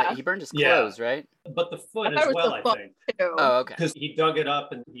he burned his Yeah. clothes, right? But the foot I thought as it was well, the I foot, think. too. Oh, okay. Because he dug it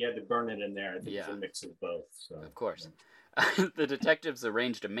up and he had to burn it in there. I think it's a mix of both. So. Of course. The detectives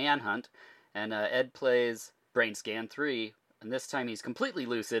arranged a manhunt, and Ed plays BRAINSCAN 3, and this time he's completely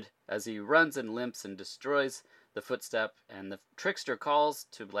lucid as he runs and limps and destroys the footstep, and the trickster calls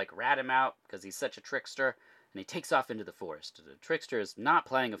to, like, rat him out because he's such a trickster, and he takes off into the forest. The trickster is not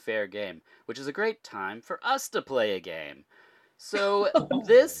playing a fair game, which is a great time for us to play a game. So,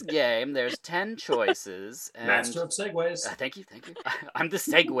 this game, there's 10 choices. And Master of segues. Thank you. I'm the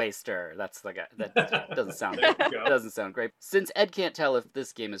segwayster. That's the guy. That doesn't sound great. Since Ed can't tell if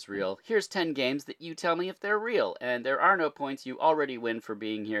this game is real, here's 10 games that you tell me if they're real. And there are no points. You already win for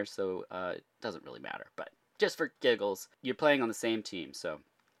being here, so it doesn't really matter. But just for giggles, you're playing on the same team. So,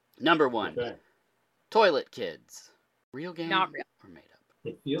 number 1, Toilet Kids. Real game? Not real. Or made up?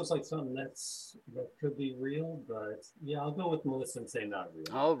 It feels like something that could be real, but yeah, I'll go with Melissa and say not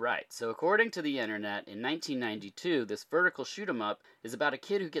real. All right. So according to the internet, in 1992, this vertical shoot 'em up is about a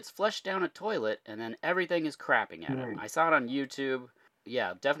kid who gets flushed down a toilet and then everything is crapping at him. I saw it on YouTube.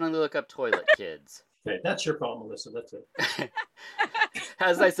 Yeah, definitely look up Toilet Kids. Okay, that's your fault, Melissa. That's it.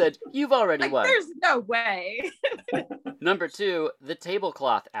 As I said, you've already won. There's no way. Number 2, the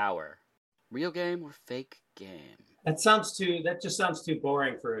Tablecloth Hour. Real game or fake game? That just sounds too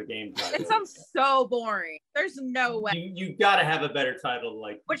boring for a game title. It sounds so boring. There's no way. You got to have a better title to,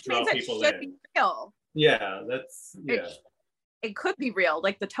 like, Which draw means it people should in. be real. Yeah, It could be real,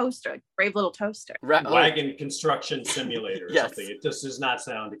 like the toaster, Brave Little Toaster. Wagon construction simulator or Yes. something. It just does not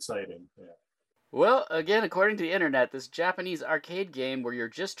sound exciting. Yeah. Well, again, according to the internet, this Japanese arcade game where you're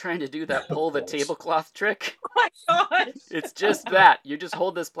just trying to do that pull the tablecloth trick. Oh my gosh. It's just that. You just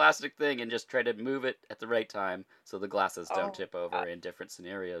hold this plastic thing and just try to move it at the right time so the glasses don't tip over in different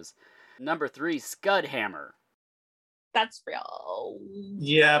scenarios. Number 3, Scud Hammer. That's real.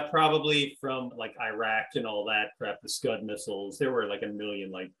 Yeah, probably from like Iraq and all that crap, the Scud missiles. There were like a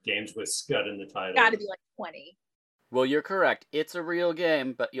million like games with Scud in the title. Got to be like 20. Well, you're correct. It's a real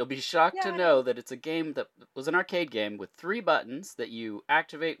game, but you'll be shocked to know that it's a game that was an arcade game with 3 buttons that you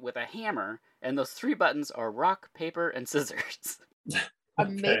activate with a hammer, and those 3 buttons are rock, paper, and scissors.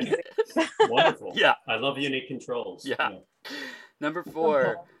 Amazing. Wonderful. Yeah. I love unique controls. Yeah. Number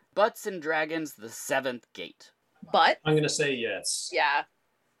 4, Butts and Dragons, The Seventh Gate. But I'm going to say yes. Yeah.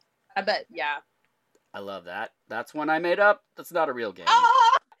 I bet, yeah. I love that. That's one I made up. That's not a real game.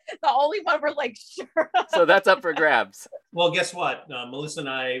 The only one we're like, sure. So that's up for grabs. Well, guess what? Melissa and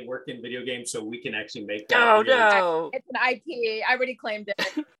I work in video games, so we can actually make that. Oh, no. It's an IP. I already claimed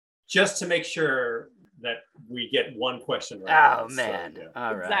it. Just to make sure that we get one question right. Oh, man. So, yeah.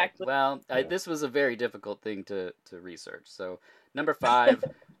 All right. Exactly. Well, this was a very difficult thing to research. So, number 5,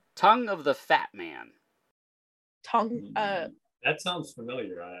 Tongue of the Fat Man. That sounds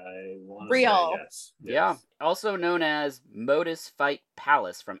familiar. I want to real. say yes. Yeah. Also known as Modus Fight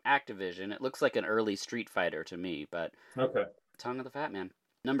Palace from Activision. It looks like an early Street Fighter to me, but Okay. Tongue of the Fat Man.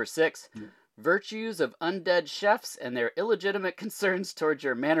 Number 6, Virtues of Undead Chefs and Their Illegitimate Concerns Towards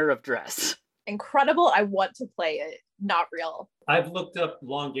Your Manner of Dress. Incredible. I want to play it. Not real. I've looked up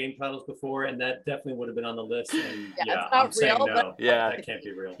long game titles before, and that definitely would have been on the list. And Yeah, yeah, it's not I'm saying real, no. but- Yeah. That can't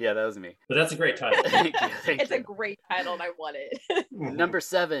be real. Yeah, that was me. But that's a great title. Thank you. Thank It's you. a great title and I want it. Number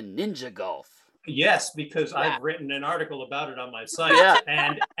 7, Ninja Golf. Yes, because Yeah. I've written an article about it on my site,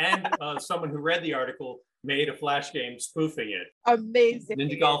 Yeah. and someone who read the article made a Flash game spoofing it. Amazing.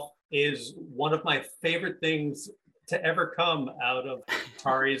 Ninja Golf is one of my favorite things to ever come out of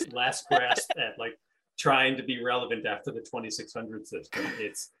Atari's last grasp at like trying to be relevant after the 2600 system.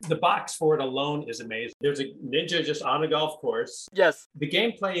 It's the box for it alone is amazing. There's a ninja just on a golf course. Yes. The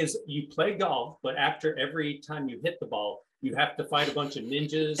gameplay is you play golf, but after every time you hit the ball, you have to fight a bunch of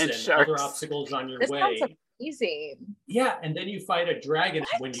ninjas And and sharks. other obstacles on your This way. sounds amazing. Yeah, and then you fight a dragon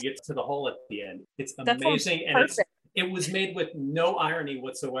when you get to the hole at the end. It's That sounds amazing, and perfect. it was made with no irony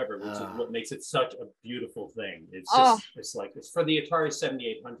whatsoever, which is Ah. what makes it such a beautiful thing. It's Oh. just it's for the Atari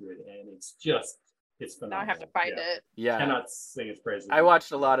 7800, and it's Now phenomenal. I have to find Yeah. it. Yeah. Cannot sing its praises. I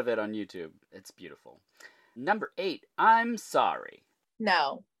watched a lot of it on YouTube. It's beautiful. Number 8, I'm Sorry.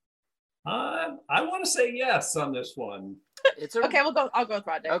 No. I want to say yes on this one. It's a Okay, I'll go with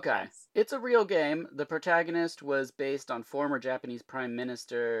Project. Okay. It's a real game. The protagonist was based on former Japanese Prime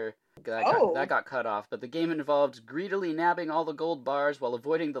Minister. That got cut off, but the game involved greedily nabbing all the gold bars while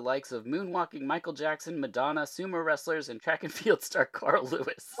avoiding the likes of moonwalking Michael Jackson, Madonna, sumo wrestlers, and track and field star Carl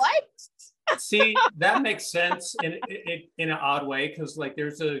Lewis. What? See, that makes sense in an odd way, because like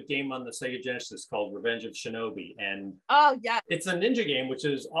there's a game on the Sega Genesis called Revenge of Shinobi, and Oh, yeah. it's a ninja game, which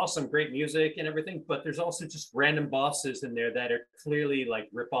is awesome, great music and everything, but there's also just random bosses in there that are clearly like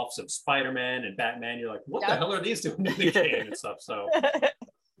ripoffs of Spider-Man and Batman. You're like, what the hell are these doing in the game and stuff? So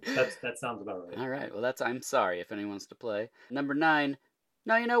that sounds about right. All right. Well, that's I'm Sorry if anyone wants to play. Number 9.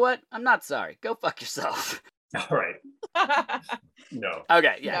 No, you know what? I'm not sorry. Go fuck yourself. All right. No.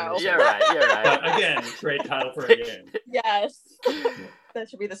 Okay. Yeah. No. You're right. You're right. But again, great title for a game. Yes. That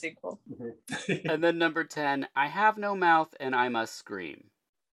should be the sequel. And then number 10. I have no mouth and I must scream.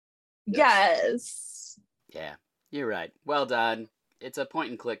 Yes. Yeah. You're right. Well done. It's a point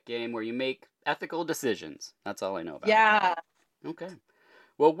and click game where you make ethical decisions. That's all I know about Yeah. it. Okay.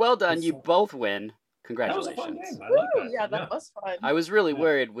 Well, well done. You both win. That was a Congratulations. fun game. I like Woo, that. yeah, that was fun. I was really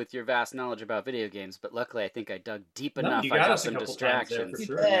worried with your vast knowledge about video games, but luckily I think I dug deep No, enough. you I got got us a some couple times there distractions. for You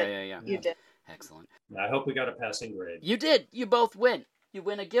sure. did. Yeah. You did. Excellent. I hope we got a passing grade. You did. You both win. You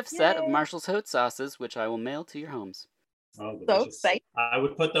win a gift set of Yay. Marshall's Hot Sauces, which I will mail to your homes. Oh, So delicious. excited. I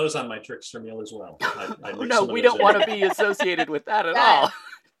would put those on my trickster meal as well. I'd mix No, some of we those don't in. want to be associated with that at Yeah. all.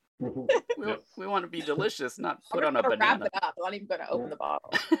 We, Yep. we want to be delicious, not I'm put on just a gonna wrap banana. it up. I'm not even gonna open the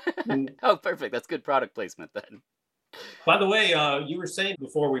bottle. Oh, perfect. That's good product placement then. By the way, you were saying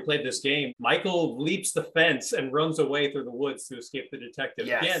before we played this game, Michael leaps the fence and runs away through the woods to escape the detective.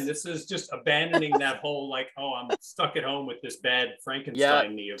 Yes. Again, this is just abandoning that whole like, oh, I'm stuck at home with this bad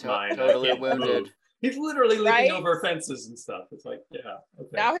Frankenstein knee of mine. I Totally can't wounded. move. He's literally leaping Right? over fences and stuff. It's like, yeah, okay.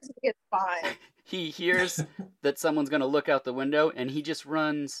 Now his knee is fine. He hears that someone's going to look out the window, and he just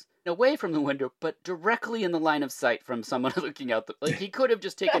runs away from the window, but directly in the line of sight from someone looking out. Like, he could have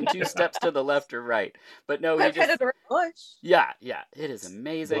just taken 2 steps to the left or right, but no, he I've just... headed a bush. Yeah, it is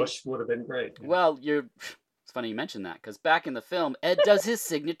amazing. Bush would have been great. Well, it's funny you mentioned that, because back in the film, Ed does his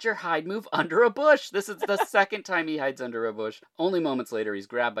signature hide move under a bush. This is the second time he hides under a bush. Only moments later, he's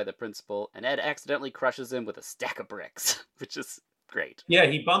grabbed by the principal, and Ed accidentally crushes him with a stack of bricks, which is great. Yeah,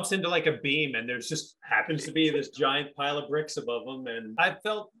 he bumps into like a beam, and there's just happens to be this giant pile of bricks above him. And I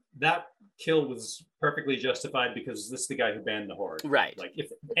felt that kill was perfectly justified because this is the guy who banned the horror. Right. Like if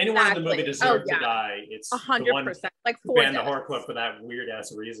anyone in the movie deserved to die, it's 100%. Like who banned the horror club for that weird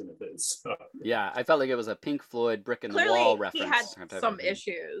ass reason it is. So. Yeah, I felt like it was a Pink Floyd brick in the wall reference. He had some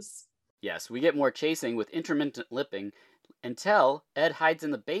issues. Yes, we get more chasing with intermittent lipping until Ed hides in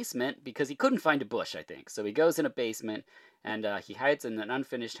the basement because he couldn't find a bush, I think. So he goes in a basement and he hides in an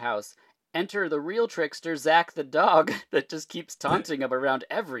unfinished house. Enter the real trickster, Zach the dog, that just keeps taunting him around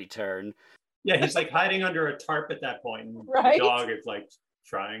every turn. Yeah, he's like hiding under a tarp at that point, and right? The dog is like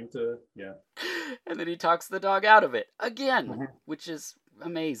trying to, And then he talks the dog out of it again, which is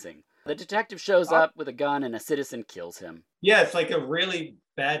amazing. The detective shows up with a gun and a citizen kills him. Yeah, it's like a really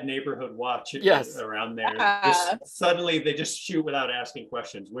bad neighborhood watch around there. Suddenly they just shoot without asking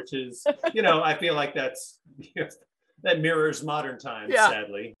questions, which is, I feel like that mirrors modern times,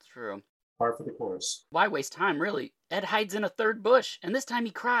 sadly. True. Par for the course. Why waste time, really? Ed hides in a third bush, and this time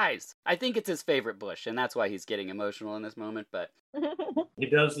he cries. I think it's his favorite bush, and that's why he's getting emotional in this moment, but... He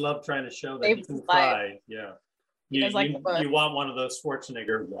does love trying to show that he can cry. Yeah. You want one of those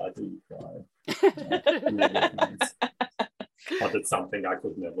Schwarzenegger, why do you cry? But it's something I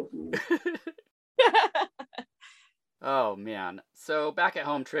could never do. Oh, man. So back at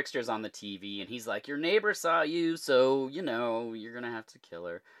home, Trickster's on the TV, and he's like, your neighbor saw you, so, you're gonna have to kill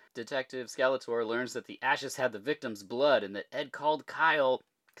her. Detective Skeletor learns that the ashes had the victim's blood, and that Ed called Kyle,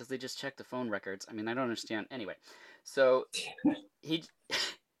 because they just checked the phone records. I mean, I don't understand. Anyway, so he...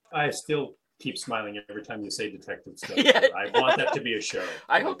 I still keep smiling every time you say Detective Skeletor. I want that to be a show.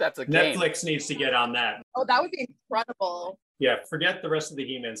 I hope that's a game. Netflix needs to get on that. Oh, that would be incredible. Yeah, forget the rest of the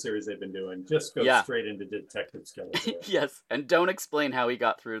He-Man series they've been doing. Just go straight into Detective Skeletor. Yes, and don't explain how he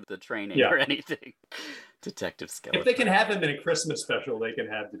got through the training or anything. Detective Skeletor. If they can have him in a Christmas special, they can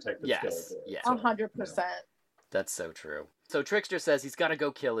have Detective Skeletor. Yes, 100%. That's so true. So Trickster says he's got to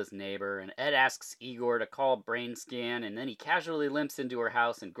go kill his neighbor, and Ed asks Igor to call BRAINSCAN, and then he casually limps into her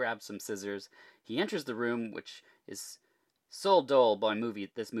house and grabs some scissors. He enters the room, which is so dull by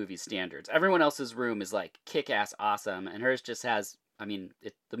this movie's standards. Everyone else's room is like kick-ass awesome, and hers just has,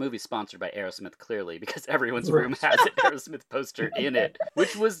 the movie's sponsored by Aerosmith, clearly, because everyone's room has an Aerosmith poster in it,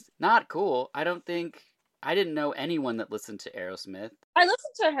 which was not cool. I didn't know anyone that listened to Aerosmith. I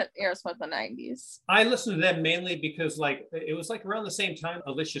listened to Aerosmith in the 90s. I listened to them mainly because it was like around the same time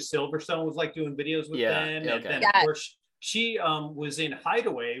Alicia Silverstone was like doing videos with them. And then of course she was in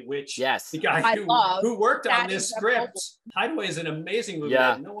Hideaway, which the guy who worked on this script. Hideaway is an amazing movie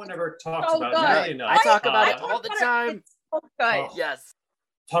that no one ever talks about nearly enough. I talk about it all the time. It's so good. Yes.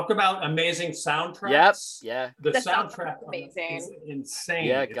 Talk about amazing soundtracks. Yep. Yeah. The soundtrack amazing. Is insane.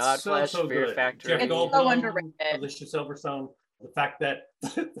 Yeah, it's Godflesh, so Fear good. Factory. Jeff It's Goldblum, so underrated. Alicia Silverstone. The fact that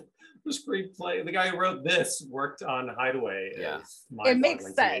the screenplay, the guy who wrote this worked on Hideaway. Is it makes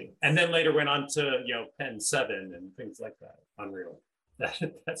sense. Me. And then later went on to Pen 7 and things like that. Unreal.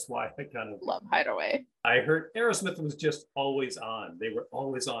 That's why I kind of love Hideaway. I heard Aerosmith was just always on. They were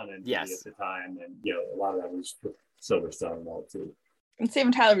always on TV at the time, and a lot of that was with Silverstone and all too. And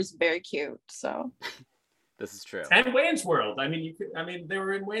Steven Tyler was very cute, so. This is true. And Wayne's World. They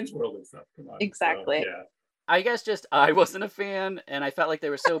were in Wayne's World and stuff. Come on. Exactly. So, I guess I wasn't a fan, and I felt like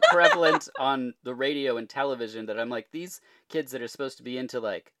they were so prevalent on the radio and television that I'm like, these kids that are supposed to be into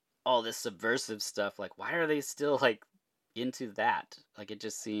like all this subversive stuff, like why are they still like into that? Like it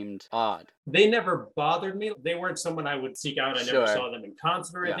just seemed odd. They never bothered me. They weren't someone I would seek out. I never saw them in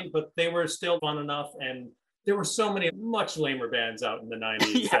concert or anything, but they were still fun enough, and there were so many much lamer bands out in the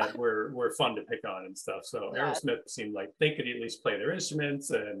 90s that were fun to pick on and stuff. So Aerosmith seemed like they could at least play their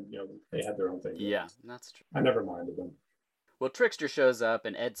instruments, and they had their own thing. Yeah, that's true. I never minded them. Well, Trickster shows up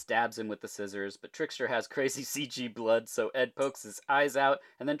and Ed stabs him with the scissors, but Trickster has crazy CG blood, so Ed pokes his eyes out,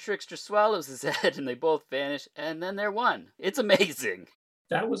 and then Trickster swallows his head, and they both vanish, and then they're one. It's amazing.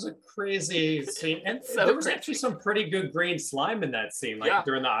 That was a crazy scene. And So there was crazy. actually some pretty good green slime in that scene, like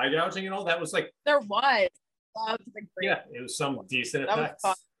during the eye gouging and all. That was like... There was. Loved the green. Yeah, it was some decent That was effects.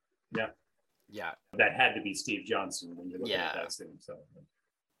 fun. Yeah. That had to be Steve Johnson when you're looking at that scene. So.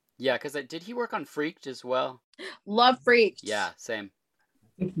 Yeah, because did he work on Freaked as well? Love Freaked. Yeah, same.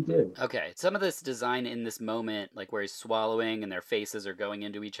 I think he did. Okay, some of this design in this moment, like where he's swallowing and their faces are going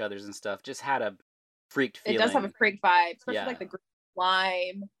into each other's and stuff, just had a freaked feeling. It does have a freak vibe, especially Yeah. like the green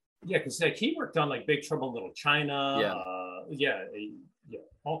slime. Yeah, because like he worked on like Big Trouble in Little China. Yeah.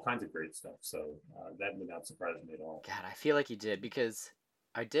 All kinds of great stuff. So that did not surprise me at all. God, I feel like he did, because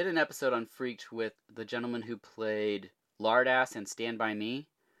I did an episode on Freaked with the gentleman who played Lardass in Stand By Me.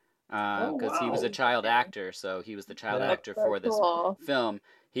 because he was a child actor, so he was the child actor for this film.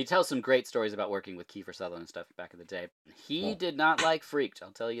 He tells some great stories about working with Kiefer Sutherland and stuff back in the day. He did not like Freaked,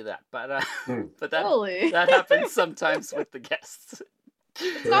 I'll tell you that. But that happens sometimes with the guests.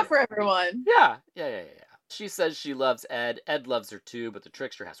 It's not for everyone. Yeah. She says she loves Ed. Ed loves her too, but the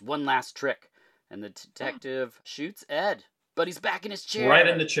trickster has one last trick. And the detective shoots Ed. But he's back in his chair. Right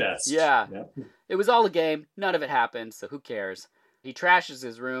in the chest. Yeah. Yep. It was all a game. None of it happened, so who cares? He trashes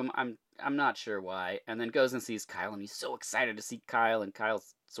his room. I'm not sure why. And then goes and sees Kyle, and he's so excited to see Kyle, and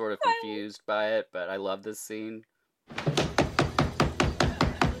Kyle's sort of confused by it, but I love this scene.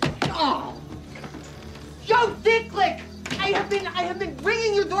 Oh! Joe Dicklick! I have been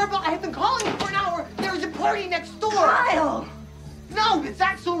ringing your doorbell. I have been calling you for an hour. There's a party next door. Kyle! No, it's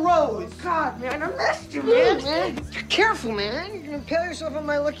Axl Rose. God, man, I missed you, man. Careful, man. You're gonna impale yourself on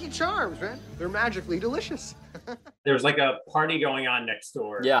my Lucky Charms, man. They're magically delicious. There's like a party going on next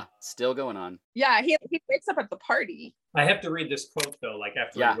door. Yeah, still going on. Yeah, he wakes up at the party. I have to read this quote, though, like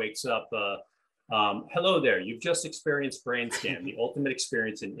after he wakes up. Hello there. You've just experienced BRAINSCAN, the ultimate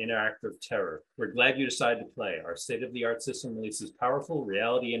experience in interactive terror. We're glad you decided to play. Our state-of-the-art system releases powerful,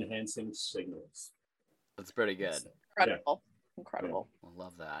 reality-enhancing signals. That's pretty good. Incredible. Incredible. I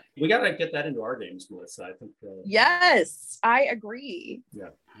love that. We got to get that into our games, Melissa. I think. Yes, I agree. Yeah,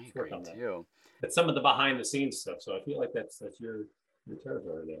 I agree too. It's some of the behind-the-scenes stuff, so I feel like that's your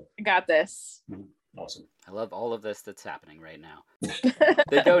territory there. I got this. Mm-hmm. Awesome. I love all of this that's happening right now.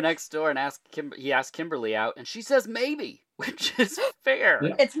 They go next door and he asks Kimberly out, and she says maybe, which is fair.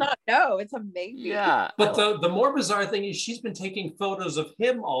 Yeah. It's not no, it's a maybe. Yeah. But the more bizarre thing is she's been taking photos of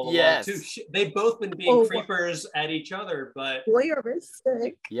him all along too. They've both been being creepers at each other, but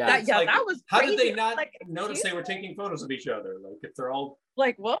voyeuristic. Yeah. That was how crazy. did they not notice they were taking photos of each other? Like if they're all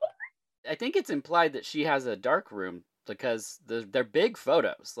like what? I think it's implied that she has a dark room because they're big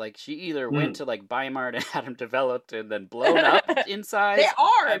photos. Like she either went to like Weimar and had them developed and then blown up inside. They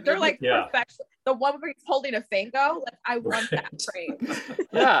are. I mean, they're like perfection. The one where he's holding a fango. Like I want that frame.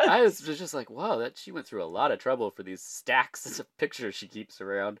 Yeah, I was just like, whoa, that she went through a lot of trouble for these stacks of pictures she keeps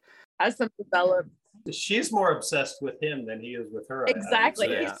around. Has some developed. She's more obsessed with him than he is with her.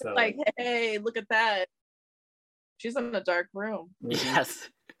 Exactly. He's like, hey, look at that. She's in a dark room. Yes.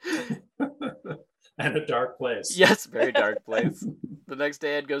 And a dark place. Yes, very dark place. The next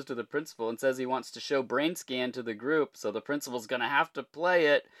day, Ed goes to the principal and says he wants to show BRAINSCAN to the group, so the principal's gonna have to play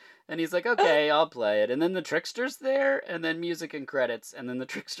it. And he's like, okay, I'll play it. And then the trickster's there, and then music and credits. And then the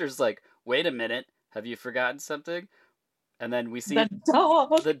trickster's like, wait a minute, have you forgotten something? And then we see the dog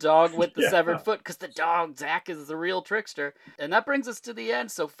with the severed foot, because the dog, Zach, is the real trickster. And that brings us to the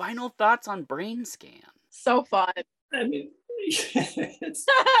end. So final thoughts on BRAINSCAN. So fun. I mean, it's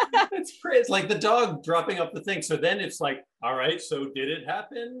crazy. It's like the dog dropping up the thing. So then it's like, all right, so did it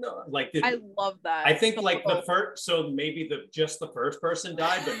happen? Like, I love that. I think like the first, so maybe just the first person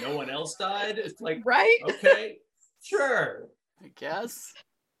died, but no one else died. It's like, right? Okay, sure. I guess.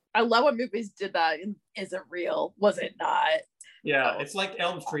 I love when movies did that. Is it real? Was it not? Yeah, it's like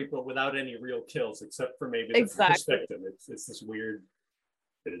Elm Street, but without any real kills, except for maybe the first victim. It's this weird.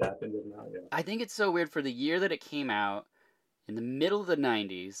 Did it happen? Did it not? Yeah. I think it's so weird for the year that it came out. In the middle of the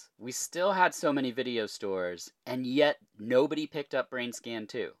 90s, we still had so many video stores, and yet nobody picked up BRAINSCAN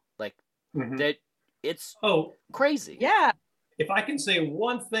 2. Like, it's crazy. Yeah. If I can say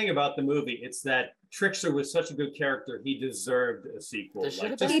one thing about the movie, it's that Trickster was such a good character, he deserved a sequel.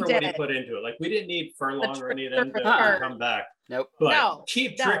 Like, just for what he put into it. Like, we didn't need Furlong or any of them to come back. Nope. But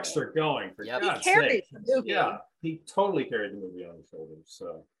keep Trickster going, for God's sake. The movie. Yeah, he totally carried the movie on his shoulders.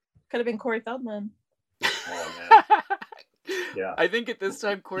 So could have been Corey Feldman. Oh, man. Yeah, I think at this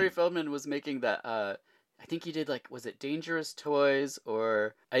time Corey Feldman was making that. I think he did was it Dangerous Toys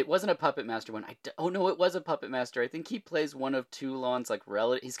or it wasn't a Puppet Master one. Oh no, it was a Puppet Master. I think he plays one of Toulon's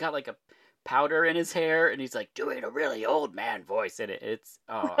relative. He's got a powder in his hair and he's doing a really old man voice in it. It's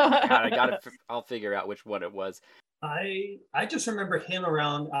God, I'll figure out which one it was. I just remember him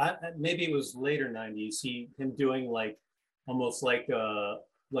around. Maybe it was later '90s. Him doing almost like a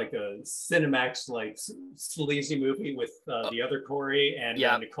Cinemax sleazy movie with the other Corey and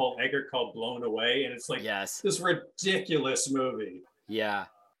Nicole Eggert called Blown Away, and it's this ridiculous movie. Yeah,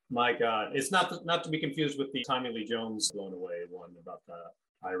 my God, it's not to be confused with the Tommy Lee Jones Blown Away one about the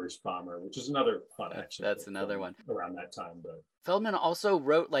Irish bomber, which is another fun action. That's another one around that time. But Feldman also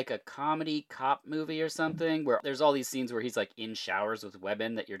wrote a comedy cop movie or something where there's all these scenes where he's in showers with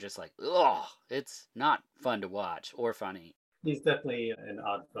women that you're just ugh, it's not fun to watch or funny. He's definitely an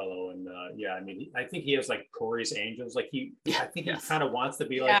odd fellow, and yeah, I mean, I think he has like Corey's Angels. Like I think he kind of wants to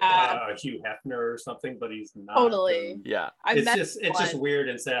be like a Hugh Hefner or something, but he's not. Totally. Yeah, it's just weird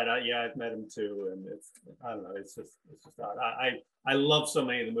and sad. Yeah, I've met him too, and it's I don't know. It's just odd. I love so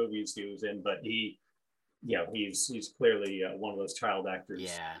many of the movies he was in, but he's clearly one of those child actors.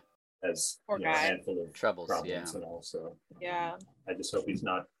 Yeah. Has a handful of troubles, problems, and also. Yeah. I just hope he's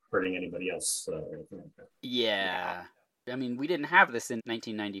not hurting anybody else or anything like that. Yeah. I mean, we didn't have this in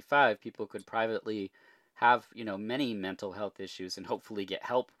 1995. People could privately have, many mental health issues and hopefully get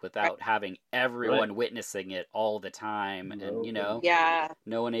help without having everyone witnessing it all the time. And,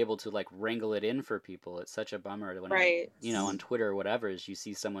 no one able to like wrangle it in for people. It's such a bummer when, on Twitter or whatever, is you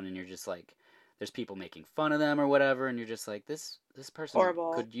see someone and you're just like, there's people making fun of them or whatever. And you're just like, this person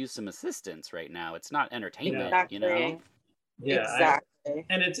could use some assistance right now. It's not entertainment, Yeah, exactly.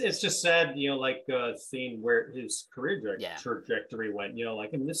 And it's just sad, like seeing where his career trajectory went.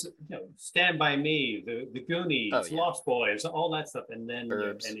 And this, Stand By Me, the Goonies, Lost Boys, all that stuff, and then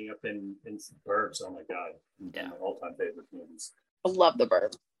ending up in Burbs. Oh my God, my all-time favorite movies. I love The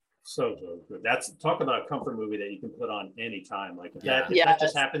Burbs. So good. That's talk about a comfort movie that you can put on anytime. Like if that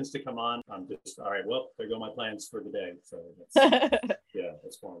just happens to come on, I'm just all right. Well, there go my plans for the day. So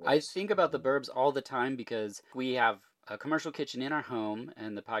that's one of those. I think about The Burbs all the time because we have a commercial kitchen in our home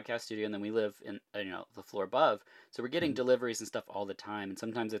and the podcast studio, and then we live in the floor above. So we're getting deliveries and stuff all the time, and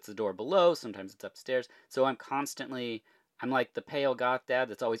sometimes it's the door below, sometimes it's upstairs. So I'm like the pale goth dad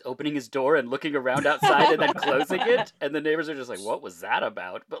that's always opening his door and looking around outside and then closing it. And the neighbors are just like, what was that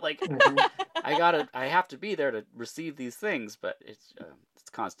about? But like, I have to be there to receive these things, but it's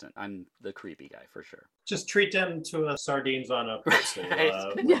constant. I'm the creepy guy for sure. Just treat them to sardines on a pretzel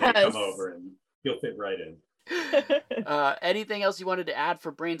when they come over and you'll fit right in. Anything else you wanted to add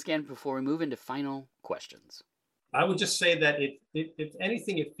for BrainScan before we move into final questions? I would just say that if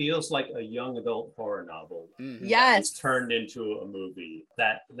anything, it feels like a young adult horror novel. Mm-hmm. Yes. It's turned into a movie.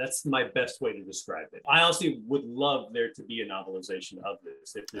 That's my best way to describe it. I honestly would love there to be a novelization of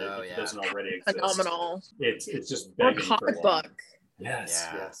this if it doesn't already exist. Phenomenal. It's just begging for comic one. book.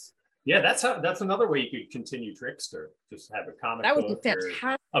 Yes. Yeah, that's another way you could continue Trickster. Just have a comic book. That would be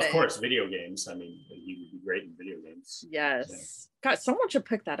fantastic. Of course, video games. I mean, you would be great in video games. Yes. God, someone should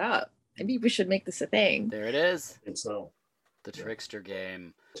pick that up. Maybe we should make this a thing. There it is. I think so. The Trickster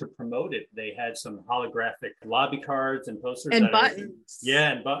game. To promote it, they had some holographic lobby cards and posters and buttons.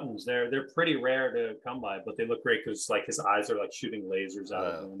 And buttons. They're pretty rare to come by, but they look great because like his eyes are like shooting lasers out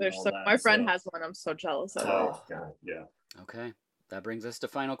of them. My friend has one. I'm so jealous of it. Oh God, yeah. Okay, that brings us to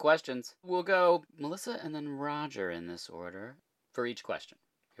final questions. We'll go Melissa and then Roger in this order for each question.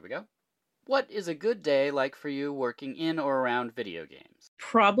 Here we go. What is a good day like for you working in or around video games?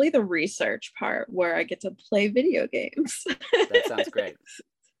 Probably the research part where I get to play video games. That sounds great.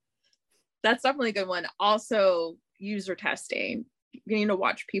 That's definitely a good one. Also, user testing, getting to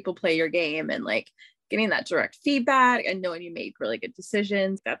watch people play your game and like getting that direct feedback and knowing you made really good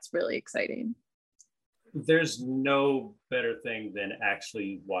decisions. That's really exciting. There's no better thing than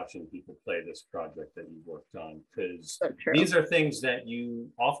actually watching people play this project that you worked on, because these are things that you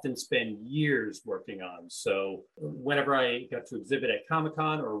often spend years working on. So whenever I got to exhibit at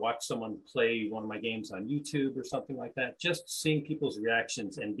Comic-Con or watch someone play one of my games on YouTube or something like that, just seeing people's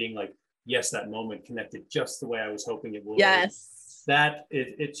reactions and being like, yes, that moment connected just the way I was hoping it would. Yes.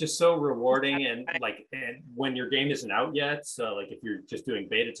 It's just so rewarding. And when your game isn't out yet, so like if you're just doing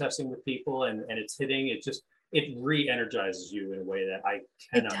beta testing with people and it's hitting, it re-energizes you in a way that I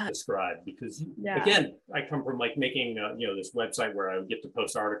cannot describe, because again, I come from like making this website where I would get to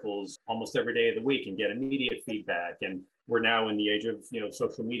post articles almost every day of the week and get immediate feedback, and we're now in the age of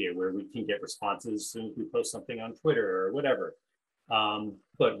social media where we can get responses as soon as we post something on Twitter or whatever.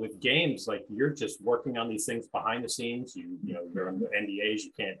 But with games, like you're just working on these things behind the scenes. You're under NDAs,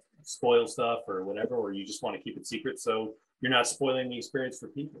 you can't spoil stuff or whatever, or you just want to keep it secret so you're not spoiling the experience for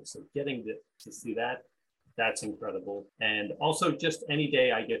people. So getting to see that's incredible. And also just any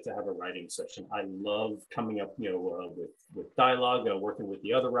day I get to have a writing session. I love coming up, with dialogue, working with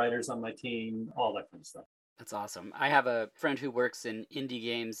the other writers on my team, all that kind of stuff. That's awesome. I have a friend who works in indie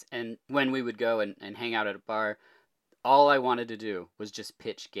games, and when we would go and hang out at a bar, all I wanted to do was just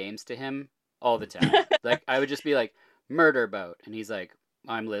pitch games to him all the time. Like I would just be like, murder boat. And he's like,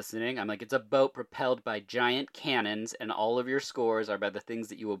 I'm listening. I'm like, it's a boat propelled by giant cannons, and all of your scores are by the things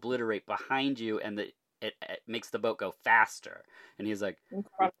that you obliterate behind you, and it makes the boat go faster. And he's like,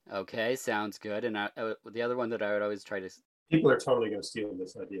 okay, sounds good. And the other one that I would always try to... People are totally going to steal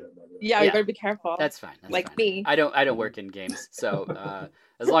this idea. Yeah, you better be careful. That's fine. That's fine. Me. I don't work in games, so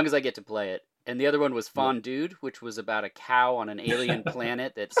as long as I get to play it, And the other one was Fondue, which was about a cow on an alien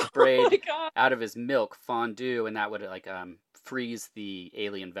planet that sprayed out of his milk fondue, and that would like freeze the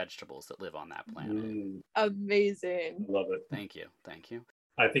alien vegetables that live on that planet. Amazing. Love it. Thank you.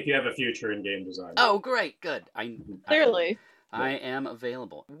 I think you have a future in game design. Oh, great. Good. Clearly. I am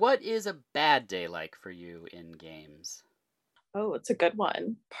available. What is a bad day like for you in games? Oh, it's a good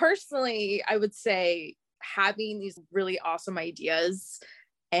one. Personally, I would say having these really awesome ideas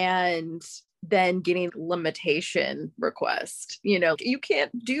and then getting limitation request. You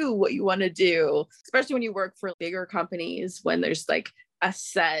can't do what you want to do, especially when you work for bigger companies, when there's like a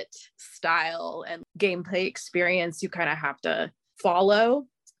set style and gameplay experience you kind of have to follow.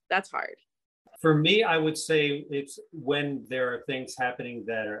 That's hard. For me, I would say it's when there are things happening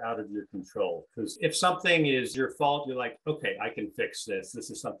that are out of your control. Because if something is your fault, you're like, okay, I can fix this. This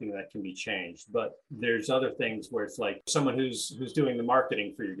is something that can be changed. But there's other things where it's like someone who's doing the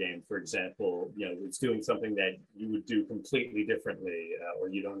marketing for your game, for example, it's doing something that you would do completely differently, or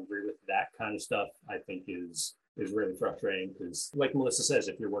you don't agree with that kind of stuff, I think is really frustrating. Because like Melissa says,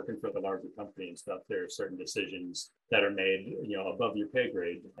 if you're working for the larger company and stuff, there are certain decisions that are made, above your pay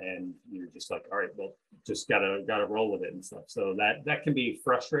grade, and you're just like, all right, well, just gotta roll with it and stuff. So that can be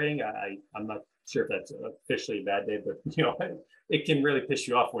frustrating. I'm not sure if that's officially a bad day, but it can really piss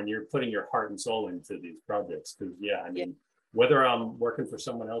you off when you're putting your heart and soul into these projects. Because whether I'm working for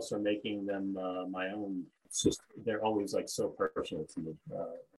someone else or making them my own, it's just they're always like so personal to me.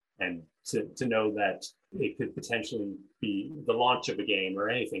 And to know that it could potentially be the launch of a game or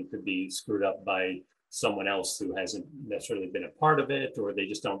anything could be screwed up by someone else who hasn't necessarily been a part of it, or they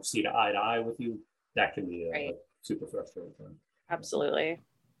just don't see eye to eye with you, that can be a super frustrating thing. Absolutely.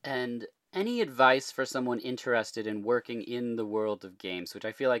 And any advice for someone interested in working in the world of games, which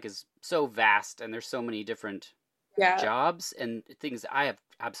I feel like is so vast and there's so many different jobs and things I have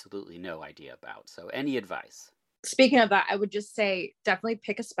absolutely no idea about. So any advice? Speaking of that, I would just say definitely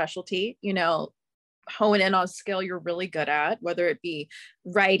pick a specialty, hone in on a skill you're really good at, whether it be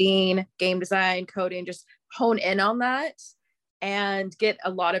writing, game design, coding, just hone in on that and get a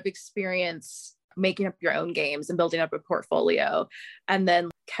lot of experience making up your own games and building up a portfolio, and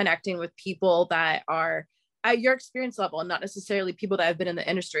then connecting with people that are at your experience level, and not necessarily people that have been in the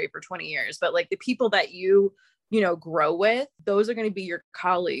industry for 20 years, but like the people that you grow with, those are going to be your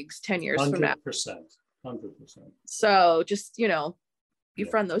colleagues 10 years 100%, from now. 100%. So just,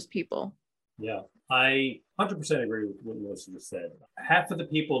 befriend those people. Yeah, I 100% agree with what Melissa just said. Half of the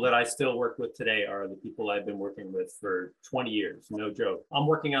people that I still work with today are the people I've been working with for 20 years, no joke. I'm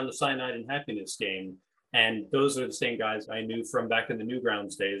working on the Cyanide and Happiness game, and those are the same guys I knew from back in the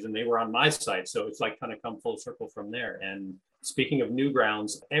Newgrounds days, and they were on my site. So it's like kind of come full circle from there. And speaking of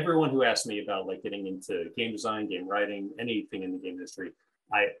Newgrounds, everyone who asks me about like getting into game design, game writing, anything in the game industry,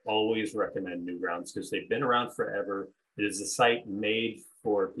 I always recommend Newgrounds because they've been around forever. It is a site made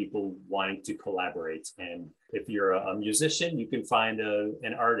for people wanting to collaborate. And if you're a musician, you can find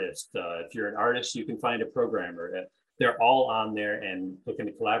an artist. If you're an artist, you can find a programmer. They're all on there and looking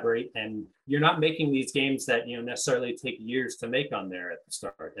to collaborate. And you're not making these games that necessarily take years to make on there at the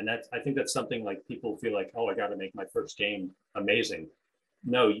start. And I think that's something like people feel like, oh, I got to make my first game amazing.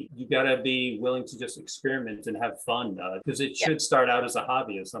 No, you got to be willing to just experiment and have fun because it should start out as a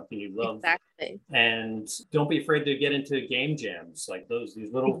hobby, as something you love. Exactly. And don't be afraid to get into game jams like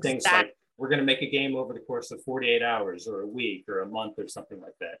these little things like we're going to make a game over the course of 48 hours or a week or a month or something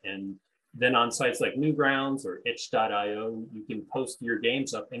like that. And then on sites like Newgrounds or itch.io, you can post your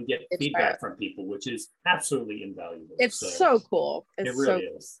games up and get feedback from people, which is absolutely invaluable. It's so cool. It really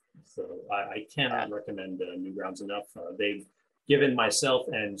is. So I cannot recommend Newgrounds enough. They've given myself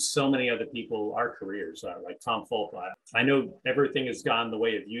and so many other people our careers, like Tom Folk. I know everything has gone the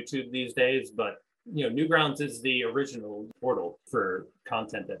way of YouTube these days, but Newgrounds is the original portal for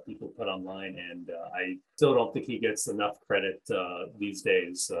content that people put online, and I still don't think he gets enough credit these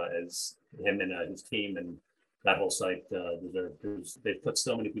days as him and his team and that whole site deserve. They've put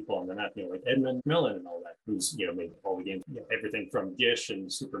so many people on the map, like Edmund Millen and all that, who's made all the games, everything from Gish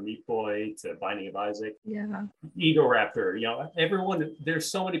and Super Meat Boy to Binding of Isaac, Ego Raptor. Everyone.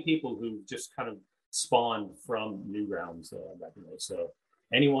 There's so many people who just kind of spawned from Newgrounds back in the day. So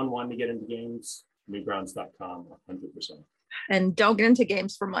anyone wanting to get into games, Newgrounds.com, 100%. And don't get into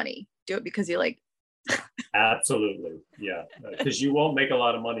games for money. Do it because you like. Absolutely, yeah, because you won't make a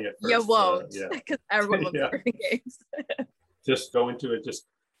lot of money at first. You won't, because everyone loves learning games. Just go into it,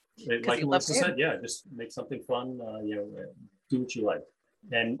 like Melissa said, just make something fun. Do what you like,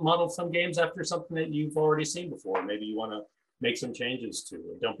 and model some games after something that you've already seen before. Maybe you want to make some changes to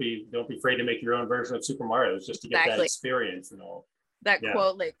it. Don't be afraid to make your own version of Super Mario just to get that experience and all. that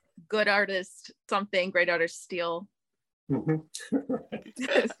quote, like, good artist something, great artist steal.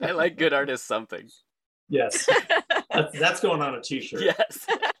 I like good artist something. Yes. That's going on a t-shirt. Yes.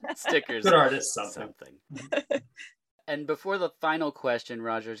 Stickers. Good artist something. And before the final question,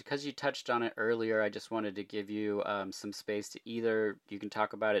 Roger, because you touched on it earlier, I just wanted to give you some space to either, you can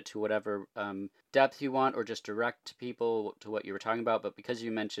talk about it to whatever depth you want or just direct people to what you were talking about. But because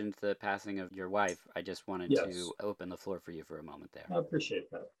you mentioned the passing of your wife, I just wanted to open the floor for you for a moment there. I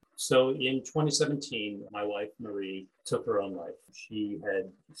appreciate that. So in 2017, my wife, Marie, took her own life. She had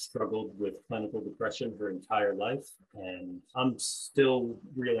struggled with clinical depression her entire life, and I'm still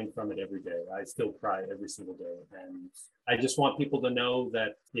reeling from it every day. I still cry every single day. And I just want people to know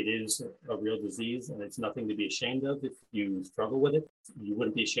that it is a real disease and it's nothing to be ashamed of if you struggle with it. You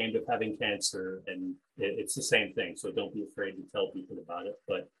wouldn't be ashamed of having cancer, and it's the same thing. So don't be afraid to tell people about it.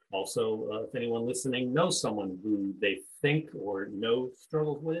 But also, if anyone listening knows someone who they think or know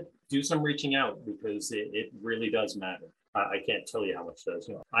struggles with it, do some reaching out, because it really does matter. I can't tell you how much it does.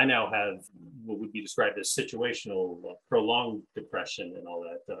 You know, I now have what would be described as situational, prolonged depression and all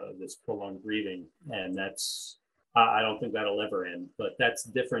that, this prolonged grieving. And that's, I don't think that'll ever end, but that's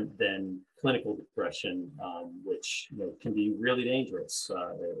different than clinical depression, which can be really dangerous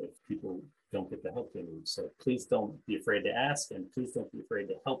if people don't get the help they need. So please don't be afraid to ask, and please don't be afraid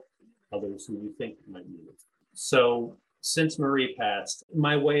to help others who you think might need it. So since Marie passed,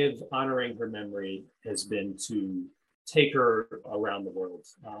 my way of honoring her memory has been to take her around the world.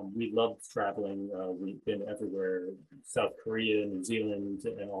 We loved traveling. We've been everywhere, South Korea, New Zealand,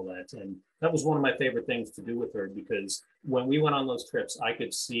 and all that. And that was one of my favorite things to do with her, because when we went on those trips, I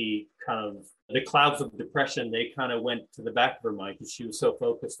could see kind of the clouds of depression. They kind of went to the back of her mind because she was so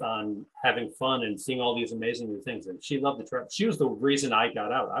focused on having fun and seeing all these amazing new things. And she loved the trip. She was the reason I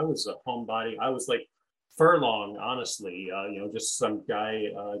got out. I was a homebody. I was like Furlong, honestly, just some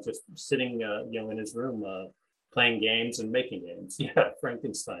guy just sitting, in his room, playing games and making games. Yeah,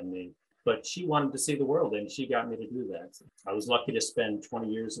 Frankenstein me. But she wanted to see the world, and she got me to do that. I was lucky to spend 20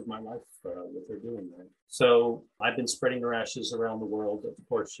 years of my life with her doing that. So I've been spreading her ashes around the world. Of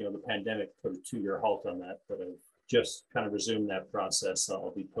course, the pandemic put a 2-year halt on that, but I've just kind of resumed that process.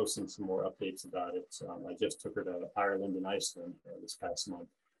 I'll be posting some more updates about it. I just took her to Ireland and Iceland this past month.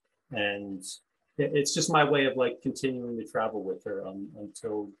 And it's just my way of continuing to travel with her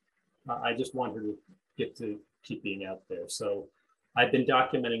until I just want her to get to keep being out there. So I've been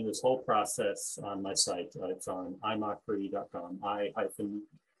documenting this whole process on my site. It's on imockery.com,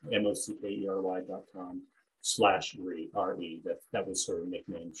 i-mockery.com/Re, R-E. That was her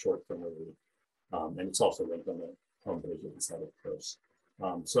nickname, short for Marie. And it's also linked on the homepage of the site, of course.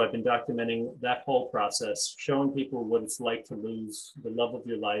 So I've been documenting that whole process, showing people what it's like to lose the love of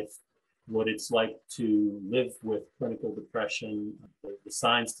your life, what it's like to live with clinical depression, the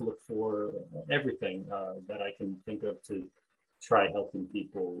signs to look for, everything that I can think of to try helping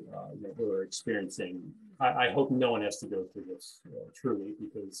people who are experiencing. I hope no one has to go through this, truly,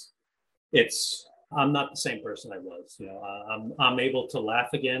 because I'm not the same person I was. I'm able to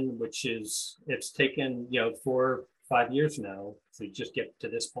laugh again, which is, it's taken 4 or 5 years now to just get to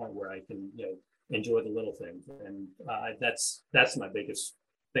this point where I can enjoy the little things, and that's my biggest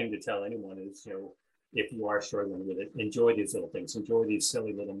thing to tell anyone is, if you are struggling with it, enjoy these little things, enjoy these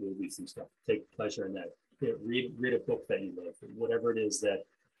silly little movies and stuff, take pleasure in that. Read a book that you love, whatever it is that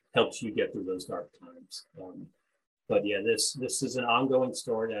helps you get through those dark times. But yeah, this is an ongoing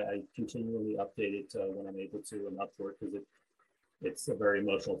story. I continually update it when I'm able to, and upward, because it's a very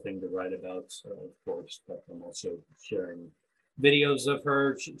emotional thing to write about, of course, but I'm also sharing videos of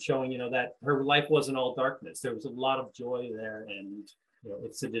her showing, that her life wasn't all darkness. There was a lot of joy there, and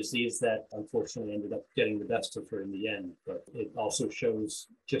it's a disease that unfortunately ended up getting the best of her in the end, but it also shows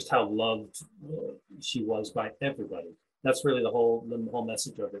just how loved she was by everybody. That's really the whole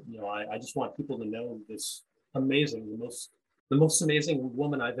message of it. I just want people to know this amazing, the most amazing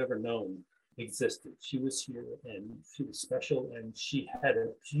woman I've ever known existed. She was here, and she was special, and she had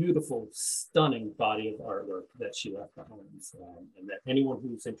a beautiful, stunning body of artwork that she left behind, and that anyone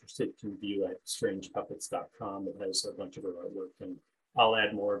who's interested can view at strangepuppets.com. It has a bunch of her artwork, and I'll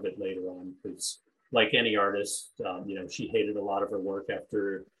add more of it later on, because like any artist, she hated a lot of her work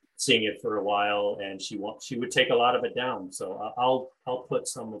after seeing it for a while, and she would take a lot of it down. So I'll put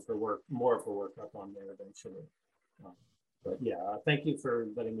some of her work, more of her work, up on there eventually. But yeah, thank you for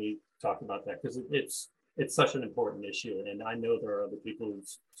letting me talk about that, because it's such an important issue, and I know there are other people who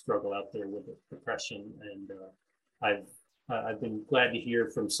struggle out there with depression, and I've been glad to hear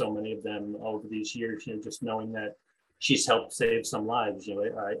from so many of them over these years. Just knowing that she's helped save some lives.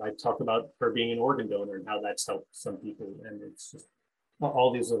 I talk about her being an organ donor and how that's helped some people, and it's just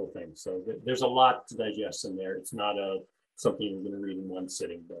all these little things. So there's a lot to digest in there. It's not something you're going to read in one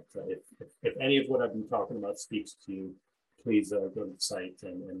sitting, but if any of what I've been talking about speaks to you, please go to the site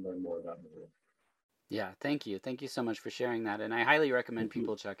and learn more about it. Yeah, thank you. Thank you so much for sharing that. And I highly recommend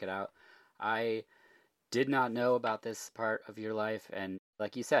people check it out. I did not know about this part of your life. And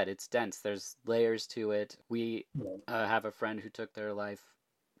like you said, it's dense. There's layers to it. We have a friend who took their life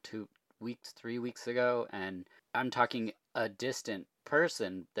 3 weeks ago. And I'm talking a distant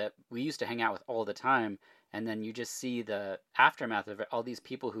person that we used to hang out with all the time. And then you just see the aftermath of it, all these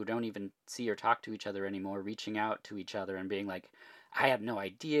people who don't even see or talk to each other anymore, reaching out to each other and being like, I have no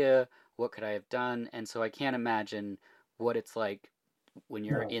idea. What could I have done? And so I can't imagine what it's like when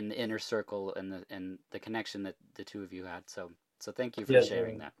you're in the inner circle and the connection that the two of you had. So thank you for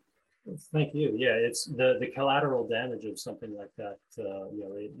sharing that. Thank you. Yeah, it's the collateral damage of something like that.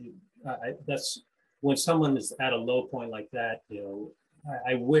 That's when someone is at a low point like that.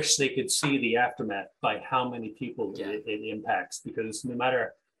 I wish they could see the aftermath by how many people it impacts, because no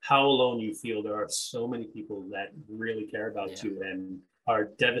matter how alone you feel, there are so many people that really care about you and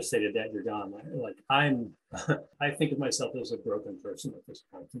are devastated that you're gone. Like I think of myself as a broken person at this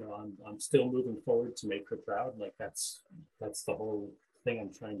point. I'm still moving forward to make her proud. Like that's the whole thing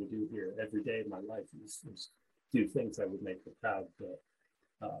I'm trying to do here every day of my life is do things that would make her proud. But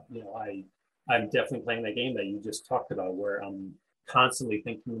I'm definitely playing that game that you just talked about, where I'm constantly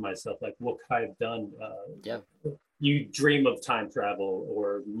thinking to myself, like, what could I have done? You dream of time travel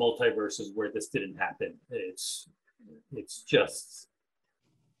or multiverses where this didn't happen. It's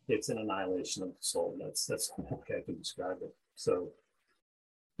an annihilation of the soul. That's okay I can describe it. So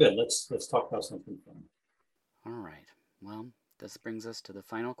good. Let's talk about something fun. All right. Well, this brings us to the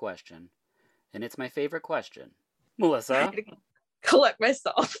final question, and it's my favorite question. Melissa, collect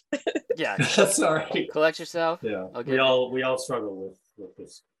myself. Yeah, sorry. Collect yourself. Yeah, we all struggle with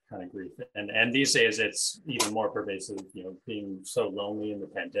this kind of grief, and these days it's even more pervasive. Being so lonely in the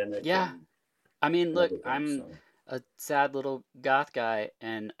pandemic. Yeah, I mean, look, I'm a sad little goth guy,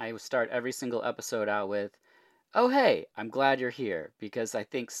 and I start every single episode out with, "Oh hey, I'm glad you're here," because I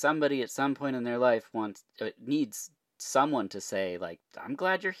think somebody at some point in their life needs someone to say, like, "I'm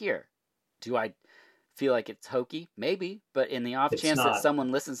glad you're here." Do I feel like it's hokey? Maybe, but in the off chance that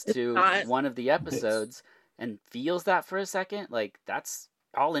someone listens to one of the episodes and feels that for a second, like, that's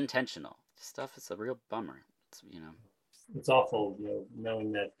all intentional. Stuff is a real bummer. It's awful,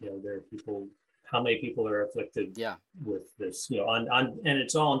 knowing that there are people. How many people are afflicted with this? And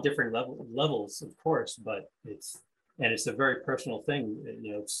it's all on different levels, of course, but it's a very personal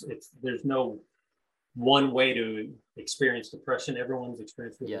thing. There's no one way to experience depression. Everyone's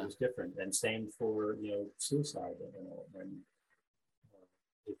experience with it is different, and same for suicide. And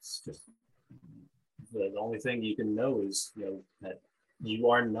it's just the only thing you can know is that you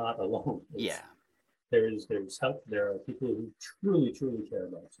are not alone. There's help. There are people who truly care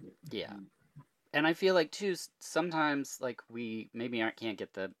about you. Yeah. And I feel like, too, sometimes, like, we maybe can't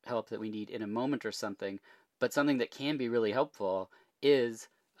get the help that we need in a moment or something, but something that can be really helpful is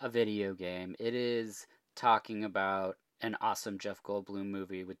a video game. It is talking about an awesome Jeff Goldblum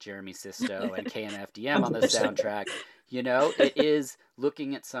movie with Jeremy Sisto and KNFDM on the soundtrack. It is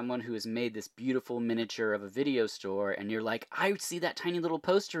looking at someone who has made this beautiful miniature of a video store, and you're like, I see that tiny little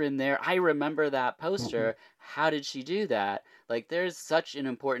poster in there. I remember that poster. How did she do that? Like, there's such an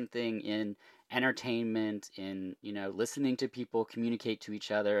important thing in entertainment, in listening to people communicate to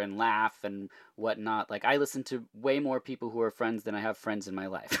each other and laugh and whatnot. Like, I listen to way more people who are friends than I have friends in my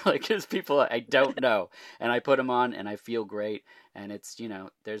life. Like, there's people I don't know, and I put them on and I feel great, and it's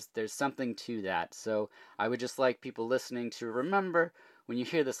there's something to that. So I would just like people listening to remember, when you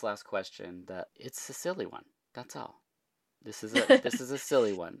hear this last question, that it's a silly one. That's all. This is a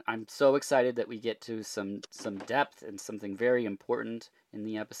silly one. I'm so excited that we get to some depth and something very important in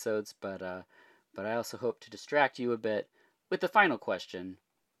the episodes, but I also hope to distract you a bit with the final question.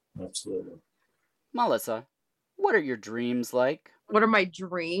 Absolutely. Melissa, what are your dreams like? What are my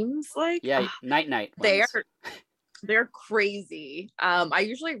dreams like? Yeah, night. They're crazy. I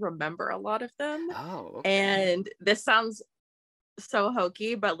usually remember a lot of them. Oh, okay. And this sounds so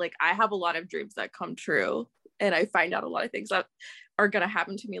hokey, but like, I have a lot of dreams that come true. And I find out a lot of things that are going to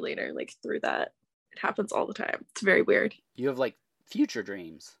happen to me later, like through that. It happens all the time. It's very weird. You have like future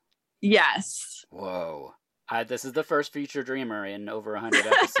dreams? Yes. Whoa. This is the first future dreamer in over 100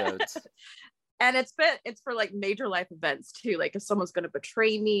 episodes. And it's for like major life events too. Like if someone's going to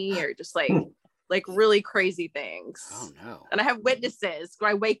betray me or just like really crazy things. Oh no. And I have witnesses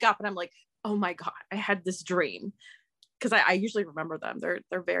where I wake up and I'm like, oh my God, I had this dream. Because I usually remember them. They're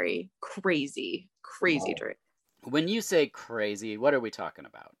very crazy dreams. When you say crazy, what are we talking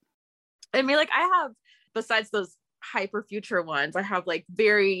about? I mean, like, I have, besides those hyper future ones, I have like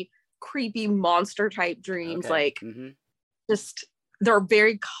very creepy monster type dreams. Okay. Like, just, they're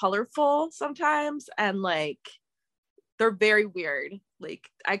very colorful sometimes, and like, they're very weird. Like,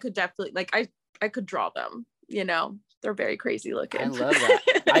 I could definitely, like, I could draw them, you know? They're very crazy looking. I love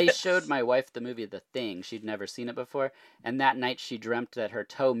that. I showed my wife the movie The Thing. She'd never seen it before. And that night she dreamt that her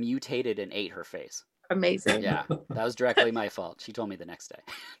toe mutated and ate her face. Amazing. Yeah, that was directly my fault. She told me the next day.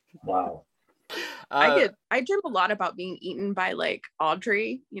 Wow. I dream a lot about being eaten by like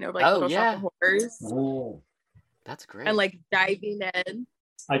Audrey, you know, like Little Shop of Horrors. Oh. That's great. And like diving in.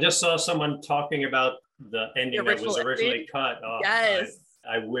 I just saw someone talking about the ending that was originally cut. Oh, yes.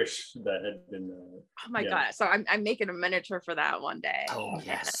 I wish that had been. Oh my god! So I'm making a miniature for that one day. Oh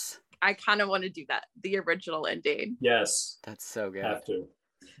yes. I kind of want to do that. The original ending. Yes. That's so good. Have to.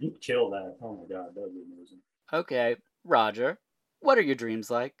 You kill that. Oh my god, that would be amazing. Okay, Roger, what are your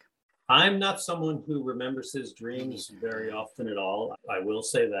dreams like? I'm not someone who remembers his dreams very often at all. I will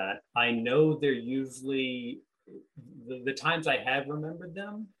say that. I know they're usually the times I have remembered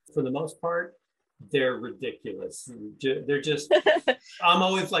them, for the most part, they're ridiculous. They're just, I'm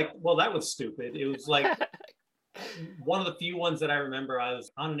always like, well, that was stupid. It was like one of the few ones that I remember. I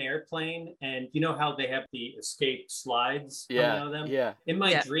was on an airplane, and you know how they have the escape slides coming out of them? Yeah. In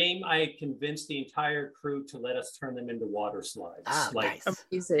my dream, I convinced the entire crew to let us turn them into water slides. Nice.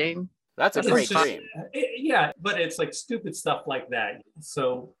 Amazing. That's a great dream. Yeah, but it's like stupid stuff like that.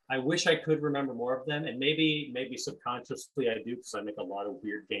 So I wish I could remember more of them, and maybe subconsciously I do, because I make a lot of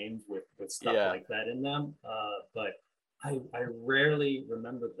weird games with stuff like that in them. But I rarely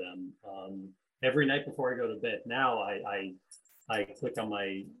remember them. Every night before I go to bed now, I click on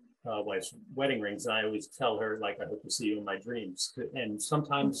my wife's wedding rings, and I always tell her, like, I hope to see you in my dreams. And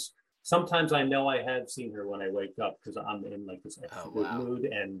sometimes I know I have seen her when I wake up, because I'm in like this extra good mood,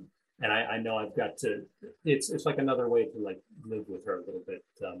 and I know I've got to, it's like another way to like live with her a little bit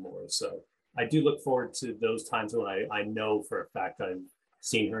more. So I do look forward to those times when I know for a fact I've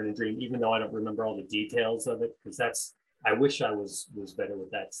seen her in a dream, even though I don't remember all the details of it, because I wish I was better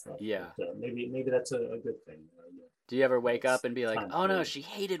with that stuff. Yeah. But, maybe that's a good thing. Do you ever wake up and be like, oh no, she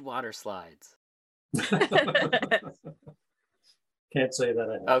hated water slides? Can't say that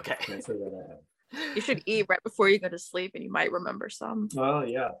I have. Okay. Can't say that I have. You should eat right before you go to sleep, and you might remember some. Oh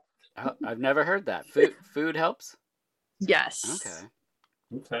yeah. Oh, I've never heard that. Food helps? Yes.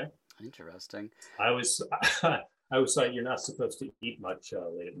 Okay. Interesting. I always thought you're not supposed to eat much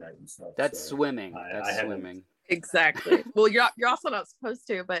late at night and stuff. That's swimming. That's swimming. Exactly. Well, you're also not supposed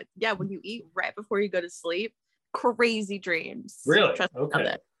to, but yeah, when you eat right before you go to sleep, crazy dreams. Really? Trust me on Okay.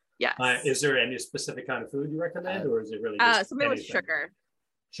 that. Yes. Is there any specific kind of food you recommend, or is it really just something with anything? sugar?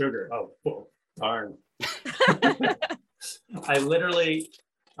 Sugar. Oh, darn.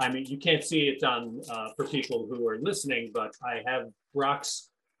 I mean, you can't see it on for people who are listening, but I have Brock's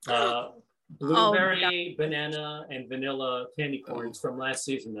blueberry, banana, and vanilla candy corns from last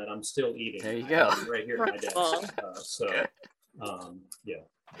season that I'm still eating. There you go. Right here at my desk. Yeah,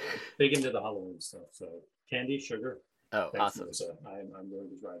 big into the Halloween stuff. So candy, sugar. Oh, Thanks, awesome. Melissa. I'm going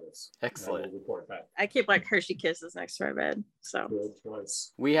to try this. Excellent. I will report back. I keep like Hershey Kisses next to my bed. So Good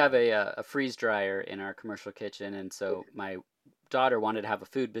choice. We have a freeze dryer in our commercial kitchen, and so my daughter wanted to have a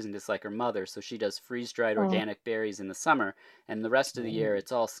food business like her mother, so she does freeze-dried organic berries in the summer, and the rest of the year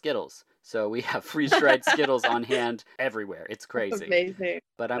it's all Skittles. So we have freeze-dried Skittles on hand everywhere. It's crazy. Amazing.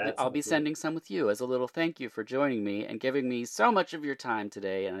 But I'll be sending some with you as a little thank you for joining me and giving me so much of your time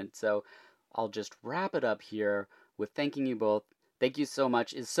today. And so I'll just wrap it up here with thanking you both. Thank you so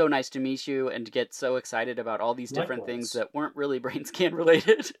much. It's so nice to meet you and to get so excited about all these different things that weren't really BRAINSCAN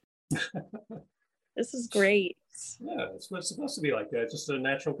related. This is great. Yeah, it's supposed to be like that. Just a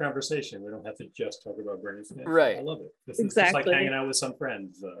natural conversation. We don't have to just talk about BRAINSCAN. Right. I love it. This is just like hanging out with some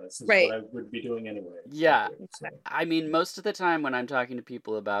friends. This is what I would be doing anyway. Yeah. I mean, most of the time when I'm talking to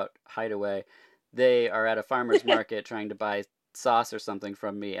people about Hideaway, they are at a farmer's market trying to buy sauce or something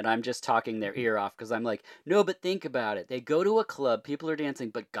from me, and I'm just talking their ear off because I'm like, no, but think about it. They go to a club, people are dancing,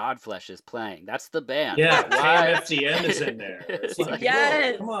 but Godflesh is playing. That's the band. Yeah, why? KMFDM is in there. It's like, like,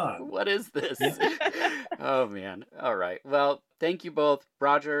 yes. Come on. What is this? Oh, man. All right. Well, thank you both.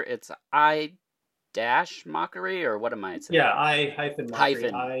 Roger, it's I-Mockery, or what am I saying? Yeah,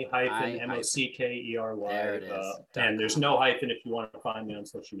 I-Mockery. I-MOCKERY. There it is. And there's no hyphen if you want to find me on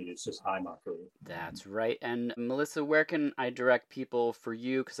social media. It's just I-Mockery. That's right. And Melissa, where can I direct people for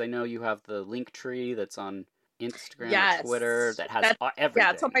you? Because I know you have the link tree that's on Instagram or Twitter that has everything.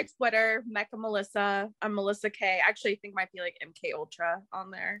 Yeah, it's on my Twitter, Mecha Melissa. I'm Melissa K. Actually, I think might be like MK Ultra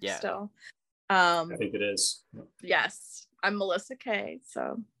on there still. I think it is. Yes, I'm Melissa K.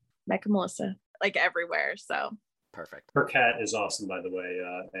 So Mecca Melissa, like everywhere. So perfect. Her cat is awesome, by the way,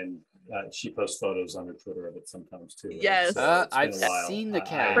 and she posts photos on her Twitter of it sometimes too. Right? Yes, I've seen the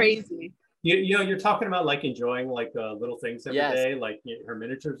cat. Crazy. You know, you're talking about like enjoying like little things every Yes. day, like her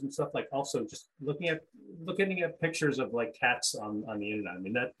miniatures and stuff. Like also just looking at pictures of like cats on the internet. I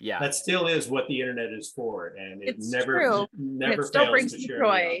mean that still is what the internet is for, and it never true. never It still fails brings to me share.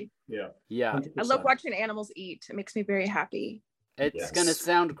 joy. Yeah. 100%. I love watching animals eat. It makes me very happy. It's gonna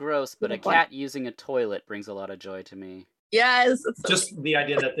sound gross, but a cat using a toilet brings a lot of joy to me. Yes, it's just the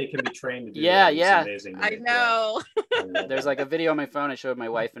idea that they can be trained to do yeah, that is yeah. amazing. I know. There's like a video on my phone I showed my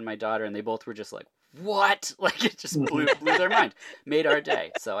wife and my daughter, and they both were just like, "What?" Like it just blew their mind, made our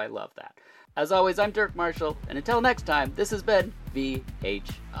day. So I love that. As always, I'm Dirk Marshall, and until next time, this has been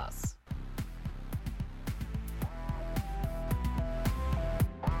VH Us.